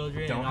have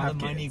children. Don't and all have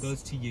the money kids.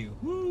 goes to you.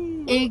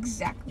 to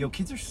exactly. Yo,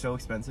 kids are so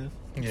expensive.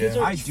 Yeah.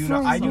 are- I do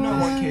not want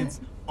what?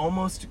 kids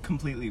almost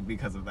completely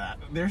because of that.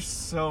 They're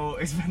so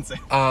expensive.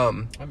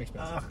 I'm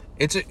expensive.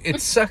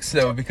 It sucks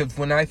though, because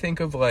when I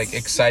think of like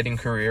exciting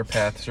career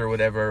paths or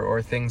whatever,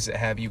 or things that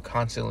have you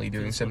constantly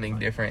doing Feels so something fun.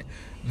 different,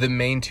 the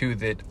main two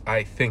that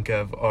I think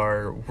of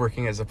are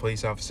working as a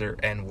police officer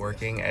and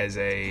working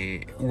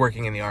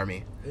in the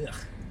army. Ugh.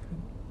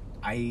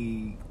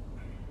 I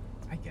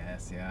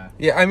guess, yeah.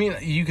 Yeah, I mean,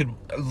 you could,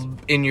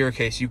 in your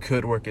case, you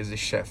could work as a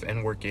chef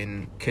and work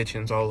in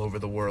kitchens all over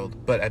the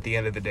world, but at the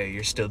end of the day,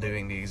 you're still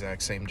doing the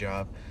exact same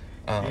job.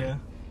 For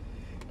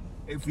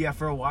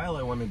a while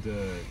I wanted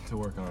to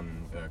work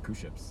on cruise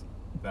ships.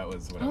 That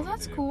was what I Oh, wanted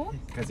that's to do. cool.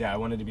 Because I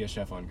wanted to be a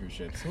chef on cruise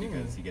ships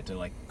because you get to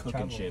like cook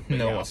and Travel. shit. But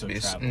No yeah, one wants to also be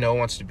travel. no one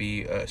wants to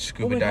be a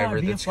scuba Oh my God, diver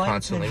be a that's flight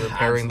constantly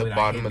attendant. repairing Absolutely, the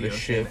I bottom hate of the ocean,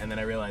 ship. and then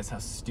I realized how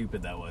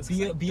stupid that was. 'cause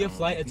Be I a don't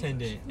flight like the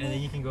attendant, ocean. and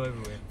then you can go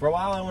everywhere. For a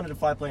while, I wanted to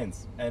fly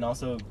planes and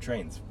also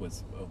trains.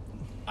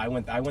 I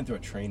went through a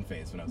train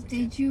phase when I was a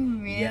kid. Did you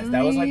really? Yes,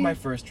 that was like my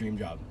first dream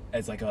job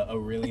as like a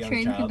really A young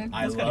train child. conductor.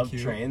 I That's kinda love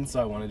cute. trains,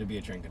 so I wanted to be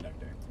a train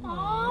conductor.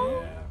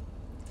 Aww. Yeah.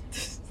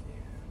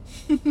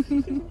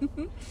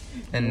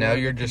 And now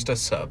you're just a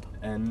sub.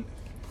 And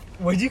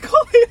What'd you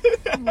call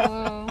it?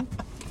 Whoa.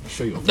 I'll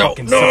show you a No,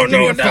 fucking no, sub. Give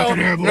me no, a fucking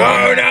no, hair, boy.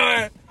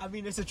 no. I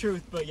mean, it's the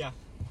truth, but yeah.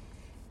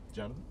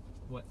 Jonathan,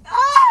 What?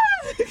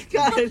 sit in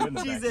God, the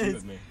back seat Jesus!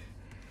 with me.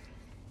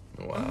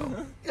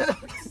 Wow.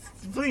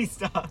 Please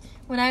stop.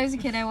 When I was a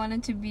kid, I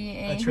wanted to be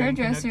a train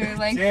hairdresser conductor.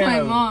 like Damn.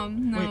 my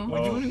mom. No, Wait,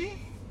 what'd you want to be?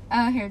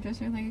 a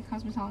hairdresser, like a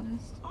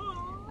cosmetologist. Oh.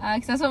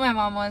 Because that's what my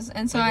mom was,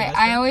 and so Like your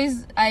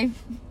I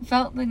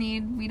felt the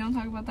need. We don't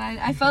talk about that.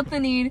 I felt the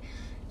need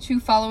to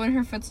follow in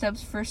her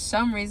footsteps for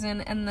some reason,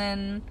 and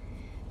then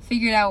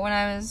figured out when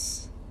I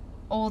was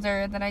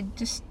older that I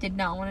just did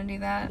not want to do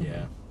that.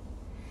 Yeah.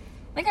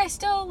 Like I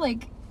still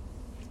like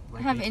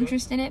have makeup?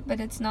 interest in it, but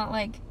it's not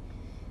like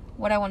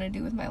what I want to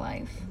do with my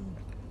life.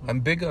 I'm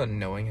big on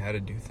knowing how to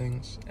do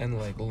things and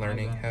like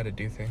learning Okay. how to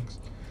do things.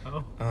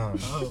 Oh. Um,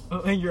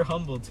 Oh, and you're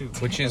humble too.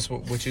 which is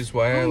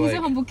why I Oh, he's a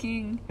like humble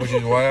king. which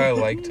is why I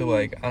like to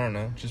like I don't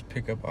know, just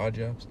pick up odd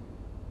jobs.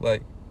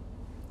 Like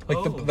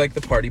Oh.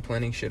 the party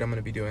planning shit I'm going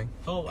to be doing.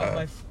 Oh,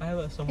 Uh, I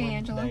have someone Hey,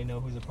 Angela. that I know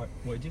who's a part.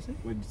 What did you say?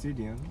 What did you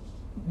do, Deanna?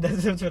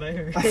 That's what I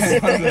heard.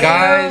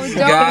 Guys, Oh,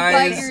 don't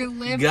guys, bite your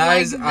lip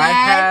guys, like I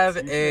that. have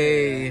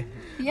a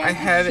He I has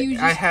have the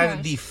hugest I have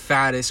crush. the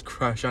fattest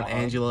crush on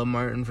Angela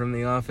Martin from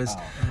The Office.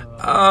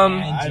 Oh.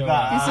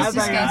 Angela. This is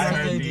I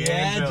thought you were disgusting. gonna say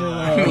D'Angelo.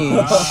 I mean,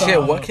 D'Angelo.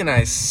 shit, what can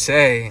I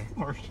say?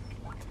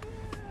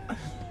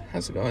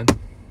 How's it going?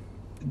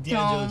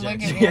 D'Angelo Don't look at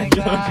Jackson. me like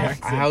that.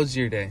 How's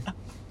your day?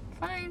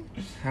 Fine.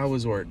 How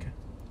was work?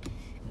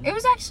 It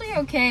was actually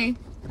okay.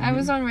 I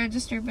was on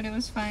register, but it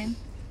was fine.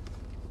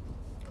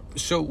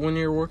 So when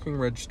you're working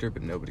register,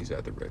 but nobody's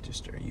at the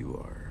register, you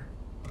are.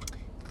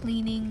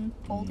 Cleaning,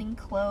 folding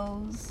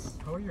clothes.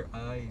 How are your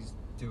eyes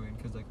doing?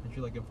 Because like, aren't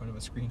you like in front of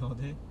a screen all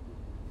day?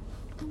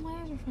 Oh, my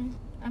eyes are fine.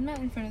 I'm not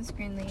in front of the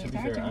screen the To be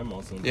entire fair, time. I'm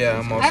also. Yeah,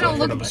 I'm also I don't in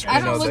look. front of a screen I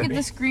don't all look day. at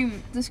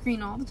the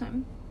screen all the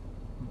time.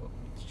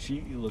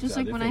 She looks Just at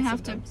like it when I have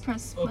sometimes. to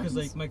press Oh, because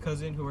buttons. like my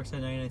cousin who works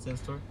at 99-cent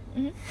store,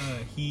 Mhm.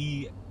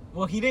 he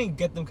didn't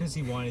get them because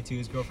he wanted to.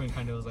 His girlfriend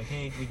kind of was like,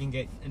 "Hey, we can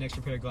get an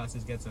extra pair of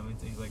glasses. Get some." And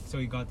so he's like, so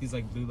he got these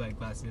like blue light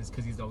glasses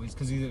because he's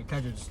a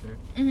cash register.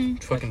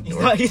 Mhm. Fucking He's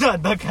dork. not. He's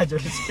not the cash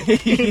register.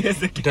 He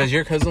is a Does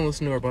your cousin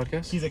listen to our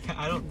podcast? He's a.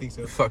 I don't think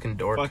so. Fucking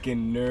dork.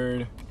 Fucking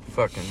nerd.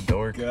 Fucking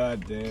dork.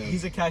 God damn.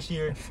 He's a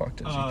cashier. The fuck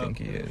does he think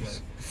he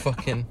is?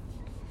 Fucking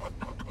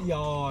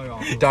Yo.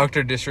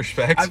 Dr.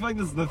 Disrespect. I feel like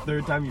this is the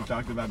third time you've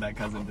talked about that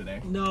cousin today.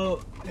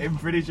 No. I'm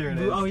pretty sure it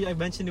is. Oh, yeah, I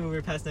mentioned it when we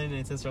were past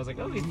 99-cent store. I was like,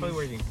 oh, he's probably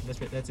working.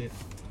 That's it.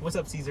 What's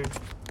up, Caesar?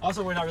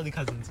 Also, we're not really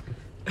cousins.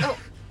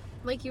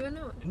 Like you and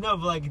Noah. No,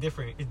 but like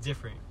different. It's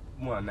different.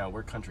 Well, no,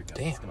 we're country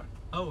cousins. Damn. Come on.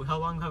 Oh, how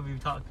long have we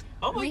talked?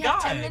 Oh my We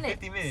god, have 10 minutes.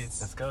 50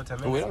 minutes. Let's go 10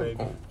 Oh, we minutes,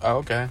 don't. baby. Oh,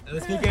 okay.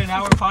 Let's make it an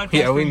hour podcast.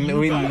 Yeah, for we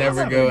you guys.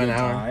 never go an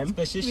hour. Time.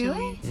 Especially.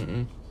 Really?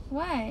 Mm-mm.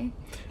 Why?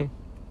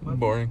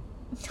 Boring.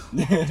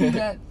 Do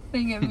that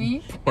thing at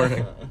me.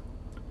 Boring.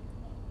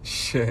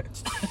 Shit.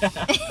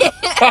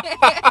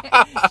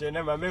 Shit,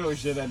 never mind. Maybe we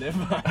should end it.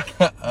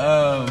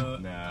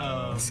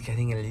 No. It's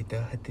getting a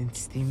little hot and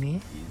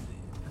steamy.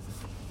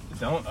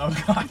 Don't.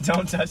 Oh god!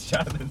 Don't touch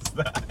Jonathan's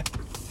thigh.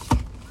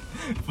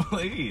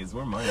 Please,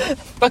 we're money.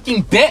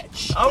 Fucking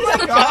bitch! Oh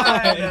my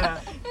god!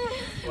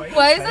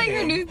 Why is that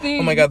your new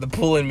thing? Oh my god, the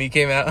pool in me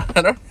came out.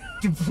 I don't.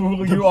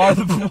 You are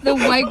the fool. The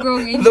white girl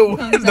in The, you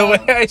comes the way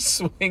out. I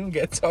swing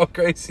gets all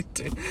crazy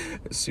too.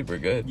 It's super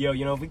good. Yo,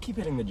 you know, if we keep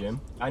hitting the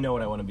gym, I know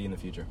what I want to be in the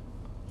future.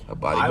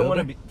 A I want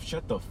to bodybuilder. be.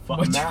 Shut the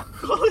fuck, Matt.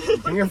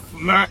 Bring your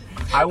Matt.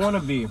 I want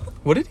to be.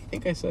 What did you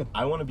think I said?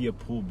 I want to be a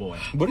pool boy.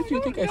 What did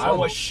you think I said? I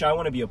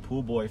want to be a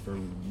pool boy for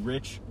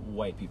rich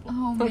white people.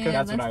 Oh man, Okay.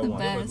 that's what I the want.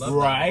 best. Love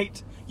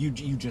Right? You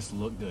just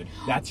look good.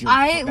 That's your.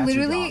 I that's your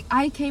literally, job.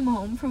 I came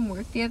home from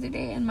work the other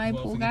day and my Well,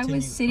 if pool we guy continue-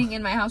 was sitting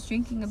in my house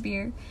drinking a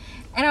beer.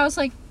 And I was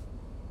like,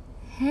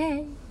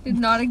 hey. Did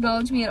not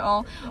acknowledge me at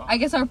all. I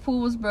guess our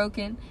pool was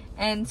broken.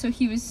 And so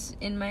he was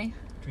in my...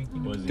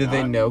 Drinking. Was he Did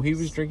they hot? know he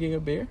was drinking a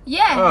beer?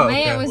 Yeah, Oh, my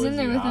okay. aunt was Was in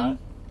there he with hot? him.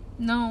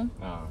 No.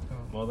 Oh,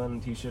 well then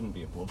he shouldn't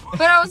be a pool boy.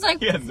 But I was like,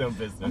 He has no I was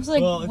business.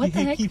 like, well, what if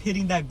the you heck? keep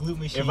hitting that glute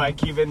machine, If I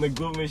keep in the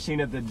glute machine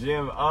at the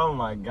gym, oh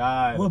my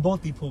god. we'll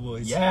both be pool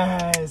boys.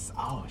 Yes.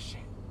 Oh shit.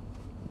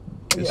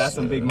 Yes, That's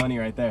some big sir. money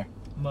right there.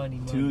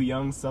 Money. Too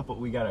young, supple.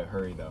 We gotta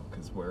hurry though,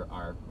 cause we're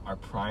our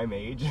prime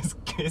age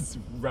is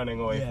running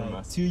away from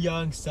us. Too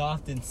young,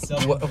 soft, and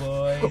supple What,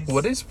 boys.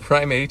 what is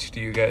prime age to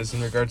you guys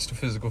in regards to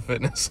physical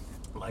fitness?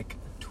 Like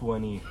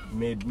 20,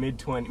 mid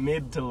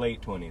to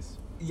late 20s.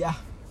 Yeah.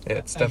 Yeah,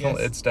 it's I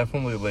definitely guess.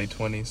 late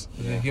 20s.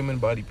 The Yeah. human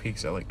body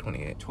peaks at like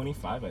 28.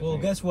 25, I Well,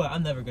 think. guess what?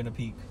 I'm never gonna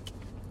peak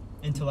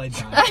until I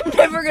die. I'm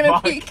never gonna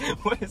Fuck. peak.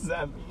 What does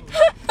that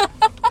mean?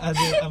 As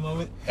in, I'm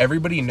always,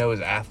 Everybody knows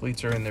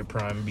athletes are in their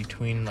prime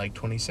between like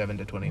 27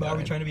 to but 29. are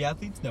we trying to be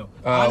athletes? No.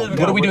 What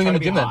are we doing in the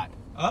gym then?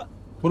 Uh,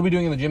 What are we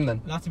doing in the gym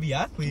then? not to be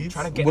athletes.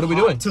 Trying to get What are we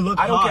hot. doing? To look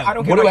I don't hot. care. I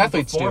don't What care do if I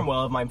athletes perform do?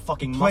 well if my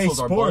fucking Play muscles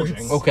are sports.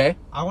 bulging. Okay.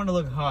 I want to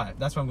look hot.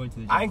 That's why I'm going to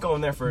the gym. I ain't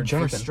going there for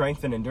Jonathan.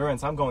 strength and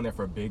endurance. I'm going there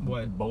for big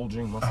What?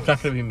 bulging I'm muscles.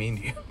 not gonna be mean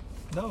to you.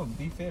 No,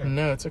 be fair.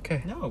 No, it's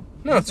okay. No.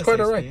 No, it's a quite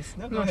safe alright. space.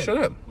 No, go No, ahead. shut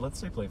up. Let's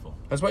stay playful.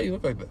 That's why you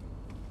look like that.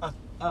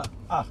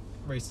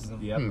 Racism.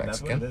 Yeah,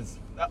 that's what Mexican. it is.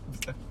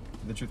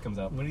 The truth comes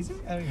out. What do you say?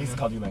 I don't He's even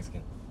called you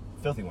Mexican.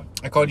 Filthy one.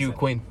 I called you a Listen.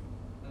 queen.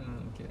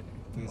 Okay.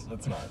 Please.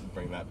 Let's not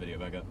bring that video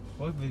back up.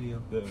 What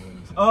video? The-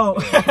 Oh.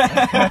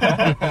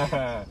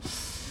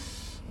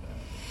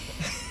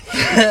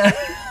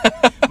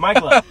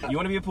 Michael, you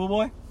want to be a pool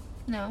boy?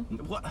 No,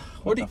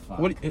 What do you,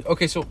 the fuck?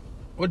 okay, so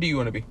what do you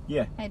want to be?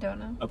 Yeah, I don't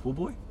know. a pool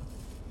boy.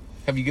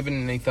 Have you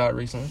given any thought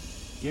recently?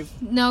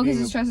 No, because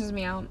Yeah. it stresses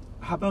me out.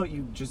 How about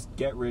you just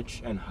get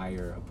rich and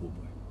hire a pool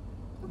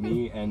boy?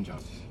 Me and John.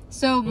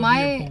 So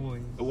my...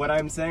 What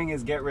I'm saying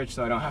is get rich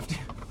so I don't have to.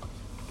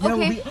 Yeah,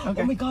 Okay.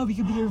 Oh my god, we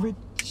could be a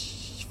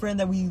rich friend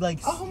that we like.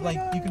 Oh my like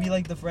God. you could be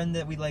like the friend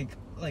that we like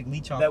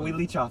leech off. That of. we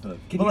leech off of.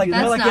 Can But you like, do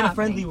That's more that? like in a not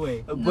friendly happening.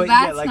 way. But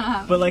that's yeah, like,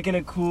 not but like in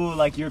a cool,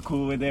 like you're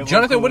cool with it. we're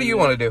Jonathan, cool what do with you it.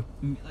 want to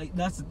do? Like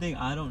that's the thing.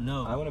 I don't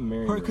know. I want to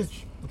marry Per- rich. 'cause-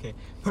 okay,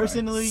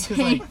 personally, because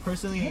Same. like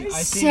personally,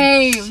 I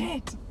think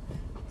Same.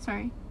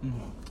 Sorry.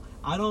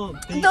 I don't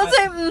think. Don't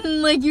I- say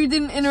like you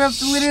didn't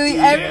interrupt literally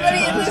everybody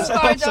in this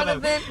car, Shut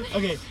up. Jonathan.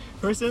 Okay,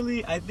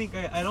 personally, I think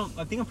I don't.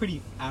 I think I'm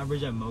pretty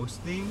average at most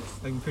things.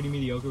 Like I'm pretty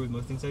mediocre with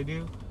most things I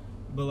do.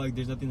 But like,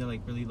 there's nothing that like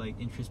really like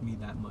interests me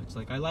that much.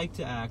 Like I like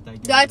to act. I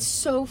guess. That's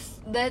so...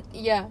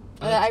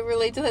 I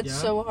relate to that Yeah?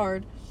 so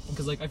hard.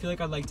 Because like I feel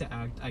like I like to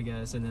act, I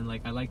guess, and then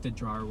like I like to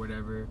draw or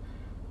whatever.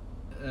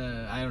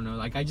 I don't know.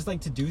 Like I just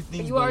like to do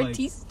things. You but, are like,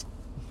 artiste?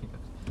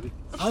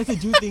 I like to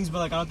do things, but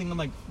like I don't think I'm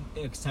like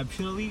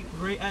exceptionally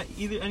great at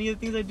any of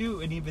the things I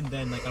do, and even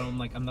then, like I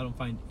don't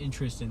find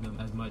interest in them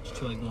as much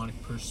to like want to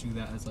pursue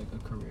that as like a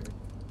career.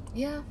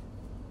 Yeah.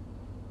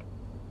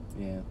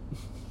 Yeah.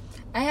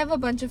 I have a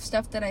bunch of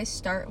stuff that I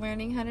start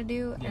learning how to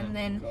do, Yeah. and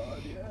then God,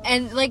 yeah.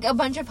 and like a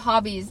bunch of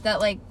hobbies that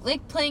like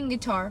playing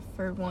guitar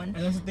for one.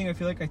 And that's the thing. I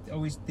feel like I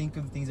always think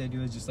of things I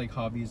do as just like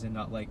hobbies and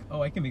not like,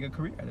 oh, I can make a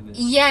career out of this.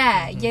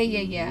 Yeah,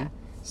 Mhm. yeah.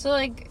 So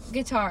like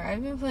guitar,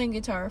 I've been playing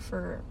guitar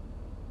for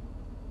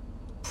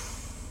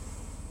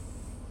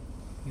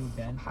You a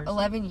band person?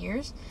 11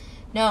 years.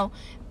 No,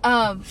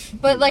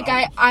 but like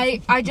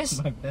I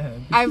just My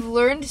bad. I've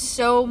learned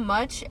so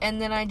much, and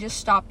then I just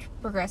stopped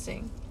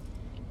progressing.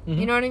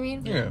 You know what I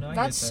mean? Yeah. No, I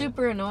That's get that.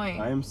 super annoying.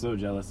 I am so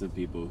jealous of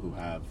people who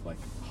have like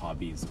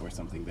hobbies or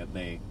something that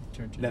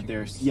Turn to they're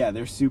degrees.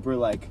 they're super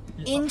like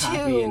Into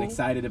happy and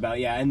excited about,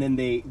 and then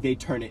they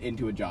turn it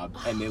into a job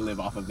and they live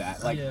off of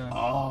that. Like, Yeah.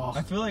 oh,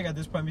 I feel like at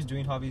this point I'm just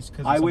doing hobbies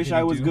because I wish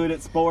I was good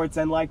at sports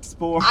and liked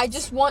sports. I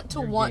just want to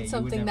You're gay, want you would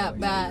something never that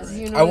like bad. that.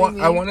 You know I what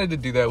want. I I mean? wanted to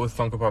do that with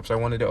Funko Pops. I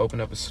wanted to open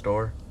up a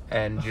store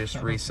and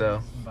just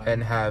resell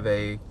and have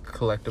a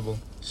collectible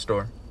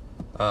store,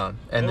 and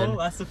then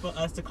that's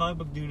the comic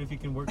book dude if you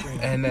can work right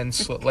now. and then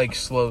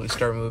slowly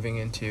start moving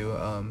into.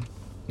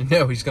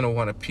 No, he's gonna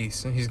want a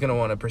piece. He's gonna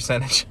want a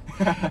percentage,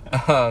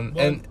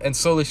 and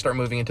slowly start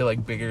moving into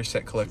like bigger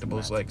set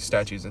collectibles like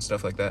statues and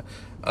stuff like that.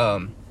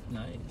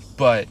 Nice.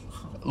 But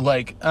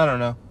like I don't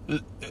know,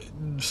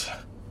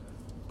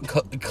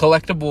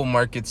 collectible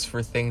markets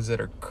for things that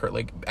are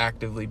like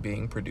actively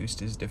being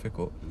produced is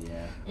difficult.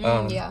 Yeah.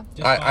 Yeah.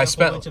 Just buy a I whole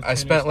spent bunch of I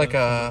spent Kenner like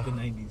stuff a from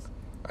the 90s.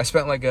 I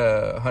spent like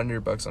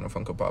 $100 on a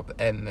Funko Pop,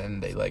 and then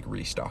they like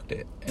restocked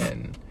it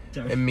and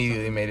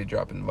immediately made it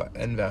drop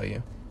in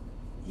value.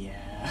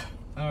 Yeah.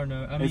 I don't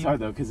know. I mean, It's hard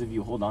though, because if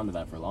you hold on to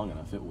that for long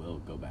enough, it will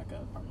go back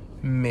up probably.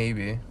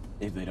 Maybe.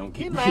 If they don't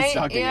keep It might,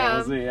 restocking yeah. it,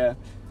 we'll see, yeah.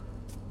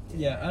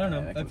 yeah, I don't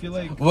know. that I could feel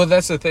be like Well,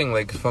 that's the thing.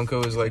 Like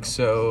Funko is like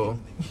so.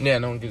 Yeah,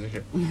 no one gives a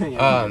shit.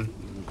 Yeah.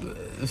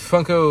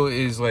 Funko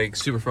is like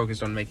super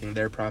focused on making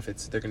their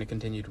profits. They're going to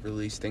continue to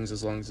release things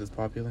as long as it's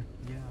popular.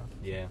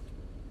 Yeah.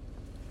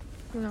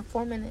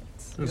 4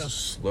 minutes. It was as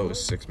slow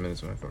as 6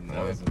 minutes when I fucking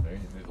That was went. a very.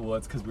 Well,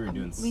 it's because we were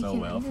doing We so can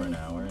well for an end it.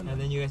 hour, And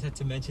then you guys had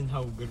to mention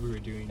how good we were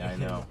doing. I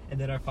know. And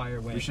then our fire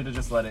went. we should have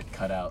just let it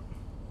cut out.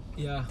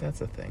 Yeah.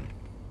 That's a thing.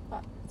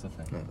 It's a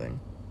thing. Nothing.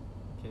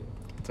 Okay.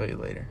 I'll tell you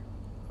later.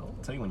 I'll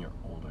tell you when you're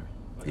older.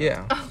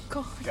 Yeah. Oh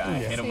god. I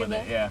hit him Say with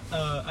that. it. Yeah.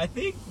 I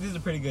think this is a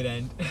pretty good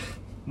end.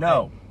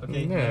 No.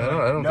 Okay. Yeah, never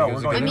I mind. don't No, think it we're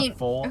was a going good. I mean, a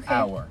full okay.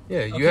 hour.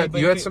 Yeah, you Okay, had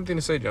but you had okay. something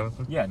to say,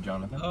 Jonathan. Yeah,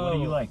 Jonathan. What do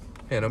you Oh. like?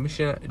 Yeah, don't be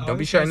shy. I Don't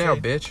be was shy gonna now,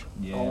 say- bitch.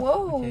 Yeah.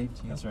 Whoa. Okay,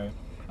 That's right.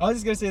 I was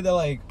just gonna say that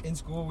like in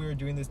school we were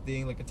doing this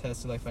thing like a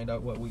test to like find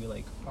out what we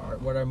like are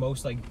what our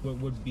most like what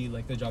would be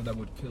like the job that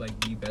would like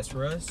be best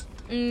for us.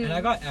 And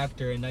I got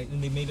actor and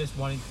they made us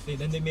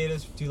they made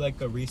us do like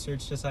a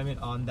research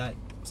assignment on that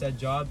said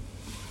job.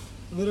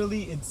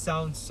 Literally, it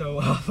sounds so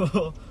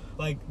awful.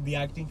 Like the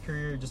acting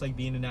career, just like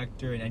being an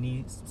actor in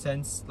any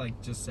sense,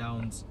 like just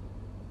sounds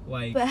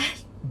like Bad.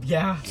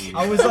 yeah.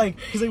 I was like,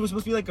 because it was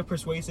supposed to be like a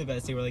persuasive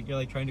essay where like you're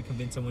like trying to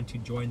convince someone to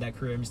join that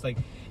career. I'm just like,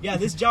 yeah,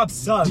 this job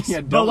sucks. Yeah,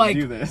 but don't like,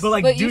 do this. but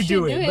like, But you do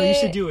should it. do But you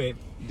should it. do it.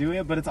 Do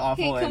it, but it's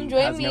awful Hey, come and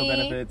join has no me.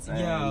 benefits. And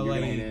Yeah, you're like-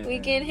 gonna hate it. We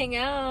can hang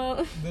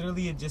out.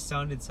 Literally, it just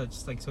sounded so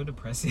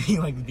depressing,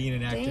 like being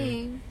an actor.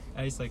 Dang.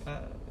 I was like,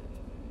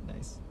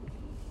 nice.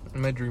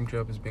 My dream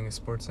job is being a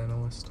sports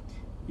analyst.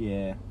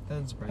 Yeah.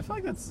 That's I surprising. feel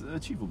like that's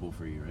achievable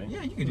for you, right?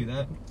 Yeah, you can do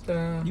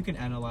that. You can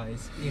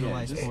analyze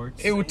just-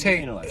 sports. It would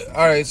take. Analyze.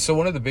 All right, so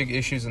one of the big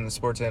issues in the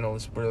sports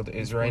analyst world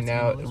is right Sports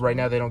now. analyst Right world?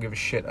 now, they don't give a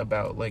shit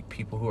about like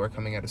people who are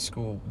coming out of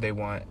school. They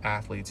want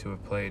athletes who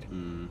have played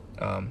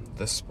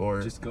the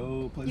sport. Just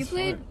go play You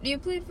the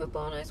sport. played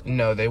football in high school?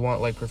 No, they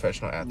want like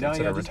professional athletes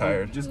that are just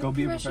retired. Just go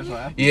be a Professional?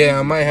 professional athlete. Yeah,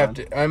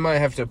 I might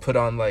have to put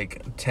on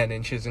like 10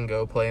 inches and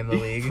go play in the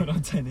Put league.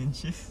 on 10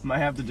 inches. Might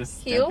have to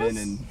just step Heels? in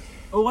and.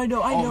 Oh, I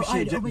know. Oh,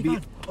 shit, oh just my be-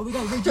 god. Oh my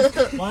god. Wait, just,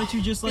 why don't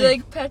you just Be like,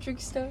 like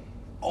Patrick Star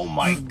Oh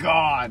my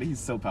God,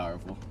 he's so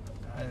powerful.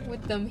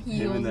 with them Him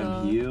heels and them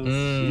on. heels.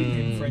 Mm.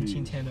 sheesh.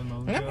 Frenchie Tana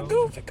Mojo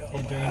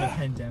and during the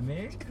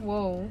pandemic?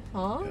 Whoa,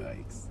 huh?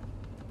 Yikes.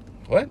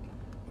 What?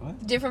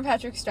 Different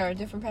Patrick Star.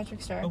 Different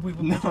Patrick Star. Oh wait,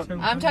 what No. Patrick Star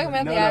I'm talking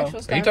about No, the no. actual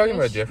Are Starfish. you talking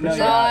about Jeffrey? No, Not-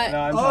 yeah, no,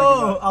 I'm Oh,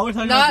 talking I was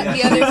talking Not about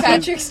the other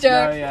Patrick about.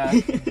 Star. No, yeah.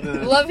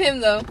 The, Love him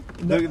though.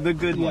 the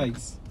good one.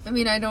 Yikes. I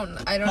mean, I don't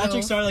Patrick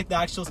know. Star, like the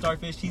actual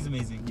starfish, he's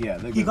amazing. Yeah,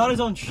 the He good got one. his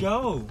own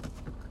show.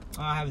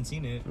 Oh, I haven't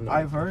seen it.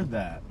 I've heard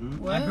that.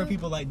 What? I've heard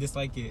people like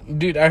dislike it.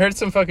 Dude, I heard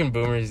some fucking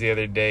boomers the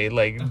other day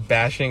like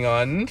bashing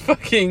on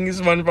fucking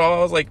SpongeBob.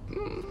 I was like,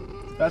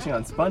 Bashing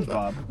on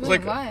SpongeBob. It's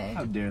like- Why?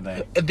 How dare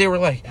they? they were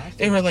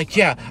like,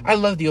 yeah, I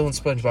love the old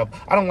SpongeBob.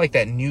 I don't like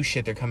that new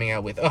shit they're coming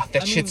out with. Oh,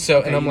 that I shit's mean, so.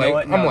 okay, And I'm you know like,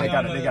 what? No, I'm they like,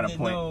 got a no,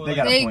 point. no, They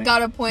got a They point.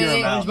 got a point. Hear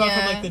 'em out. SpongeBob Yeah.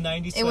 from like the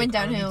 90s to It went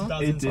like early downhill.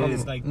 2000s It did.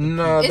 was like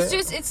no, It's they-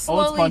 just it's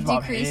Old slowly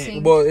SpongeBob decreasing.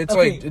 hit. well, it's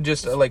Okay. like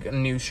just like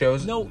new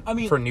shows. No, I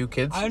mean for new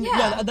kids. yeah,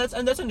 Yeah. that's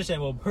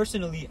understandable.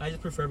 Personally, I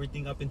just prefer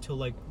everything up until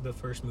like the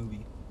first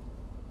movie.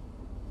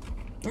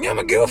 I'm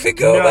a goofy No,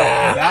 goober.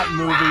 that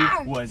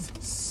movie was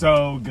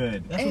so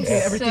good. That's what I'm It's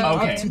saying. Everything so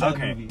up Okay, to that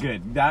okay, movie.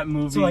 good. That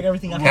movie. So like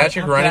everything after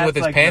Patrick running with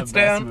that's, his like, pants the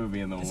best down. movie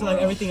in the world. So like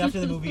everything after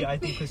the movie, I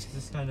think was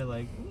just kind of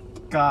like.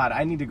 God,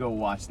 I need to go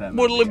watch that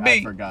movie. What'll it I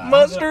be? forgot.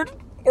 Mustard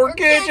or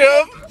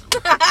ketchup?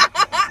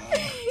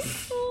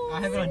 I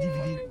have it on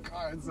DVD.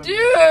 God, it's so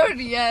Dude,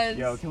 yes.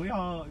 Yo, can we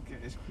all?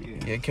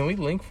 Yeah, can we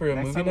link for a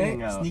Next movie time we night?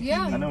 hang out. Sneaky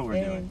Yeah. I know what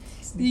we're doing.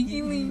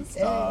 Sneaky links.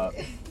 Stop.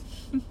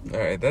 All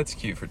right, that's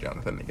cute for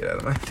Jonathan to get out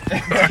of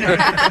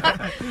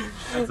my.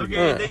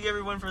 Okay, thank you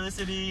everyone for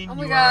listening. Oh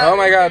my You God. Oh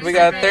my God, we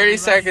got 30 30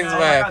 seconds Oh, I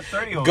left. got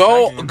 30 whole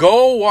Go seconds.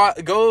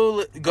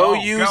 go Go,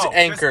 use go,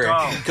 Anchor.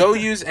 just Go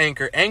use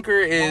Anchor. Anchor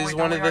is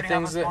one of the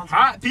things that.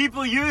 Hot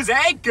people use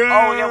Anchor.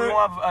 Oh yeah, we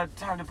don't have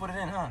time to put it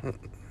in, huh?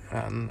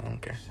 I don't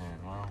care. Shit,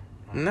 well,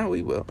 No,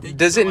 we will. Thank you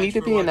Does so it much need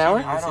to for be an watching hour?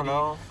 this. I don't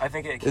know. I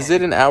think it. Is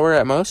it an hour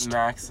at most?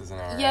 max? Is an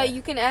hour? Yeah,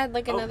 you can add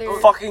like another.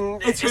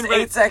 Fucking. It's just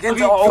 8 seconds.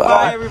 Okay, Oh, bye,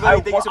 God.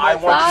 everybody. Thank you so I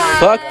much. want Bye. you.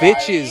 Fuck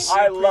bitches.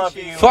 I love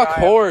you. Fuck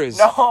I- whores.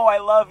 No, I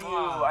love you.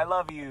 I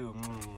love you.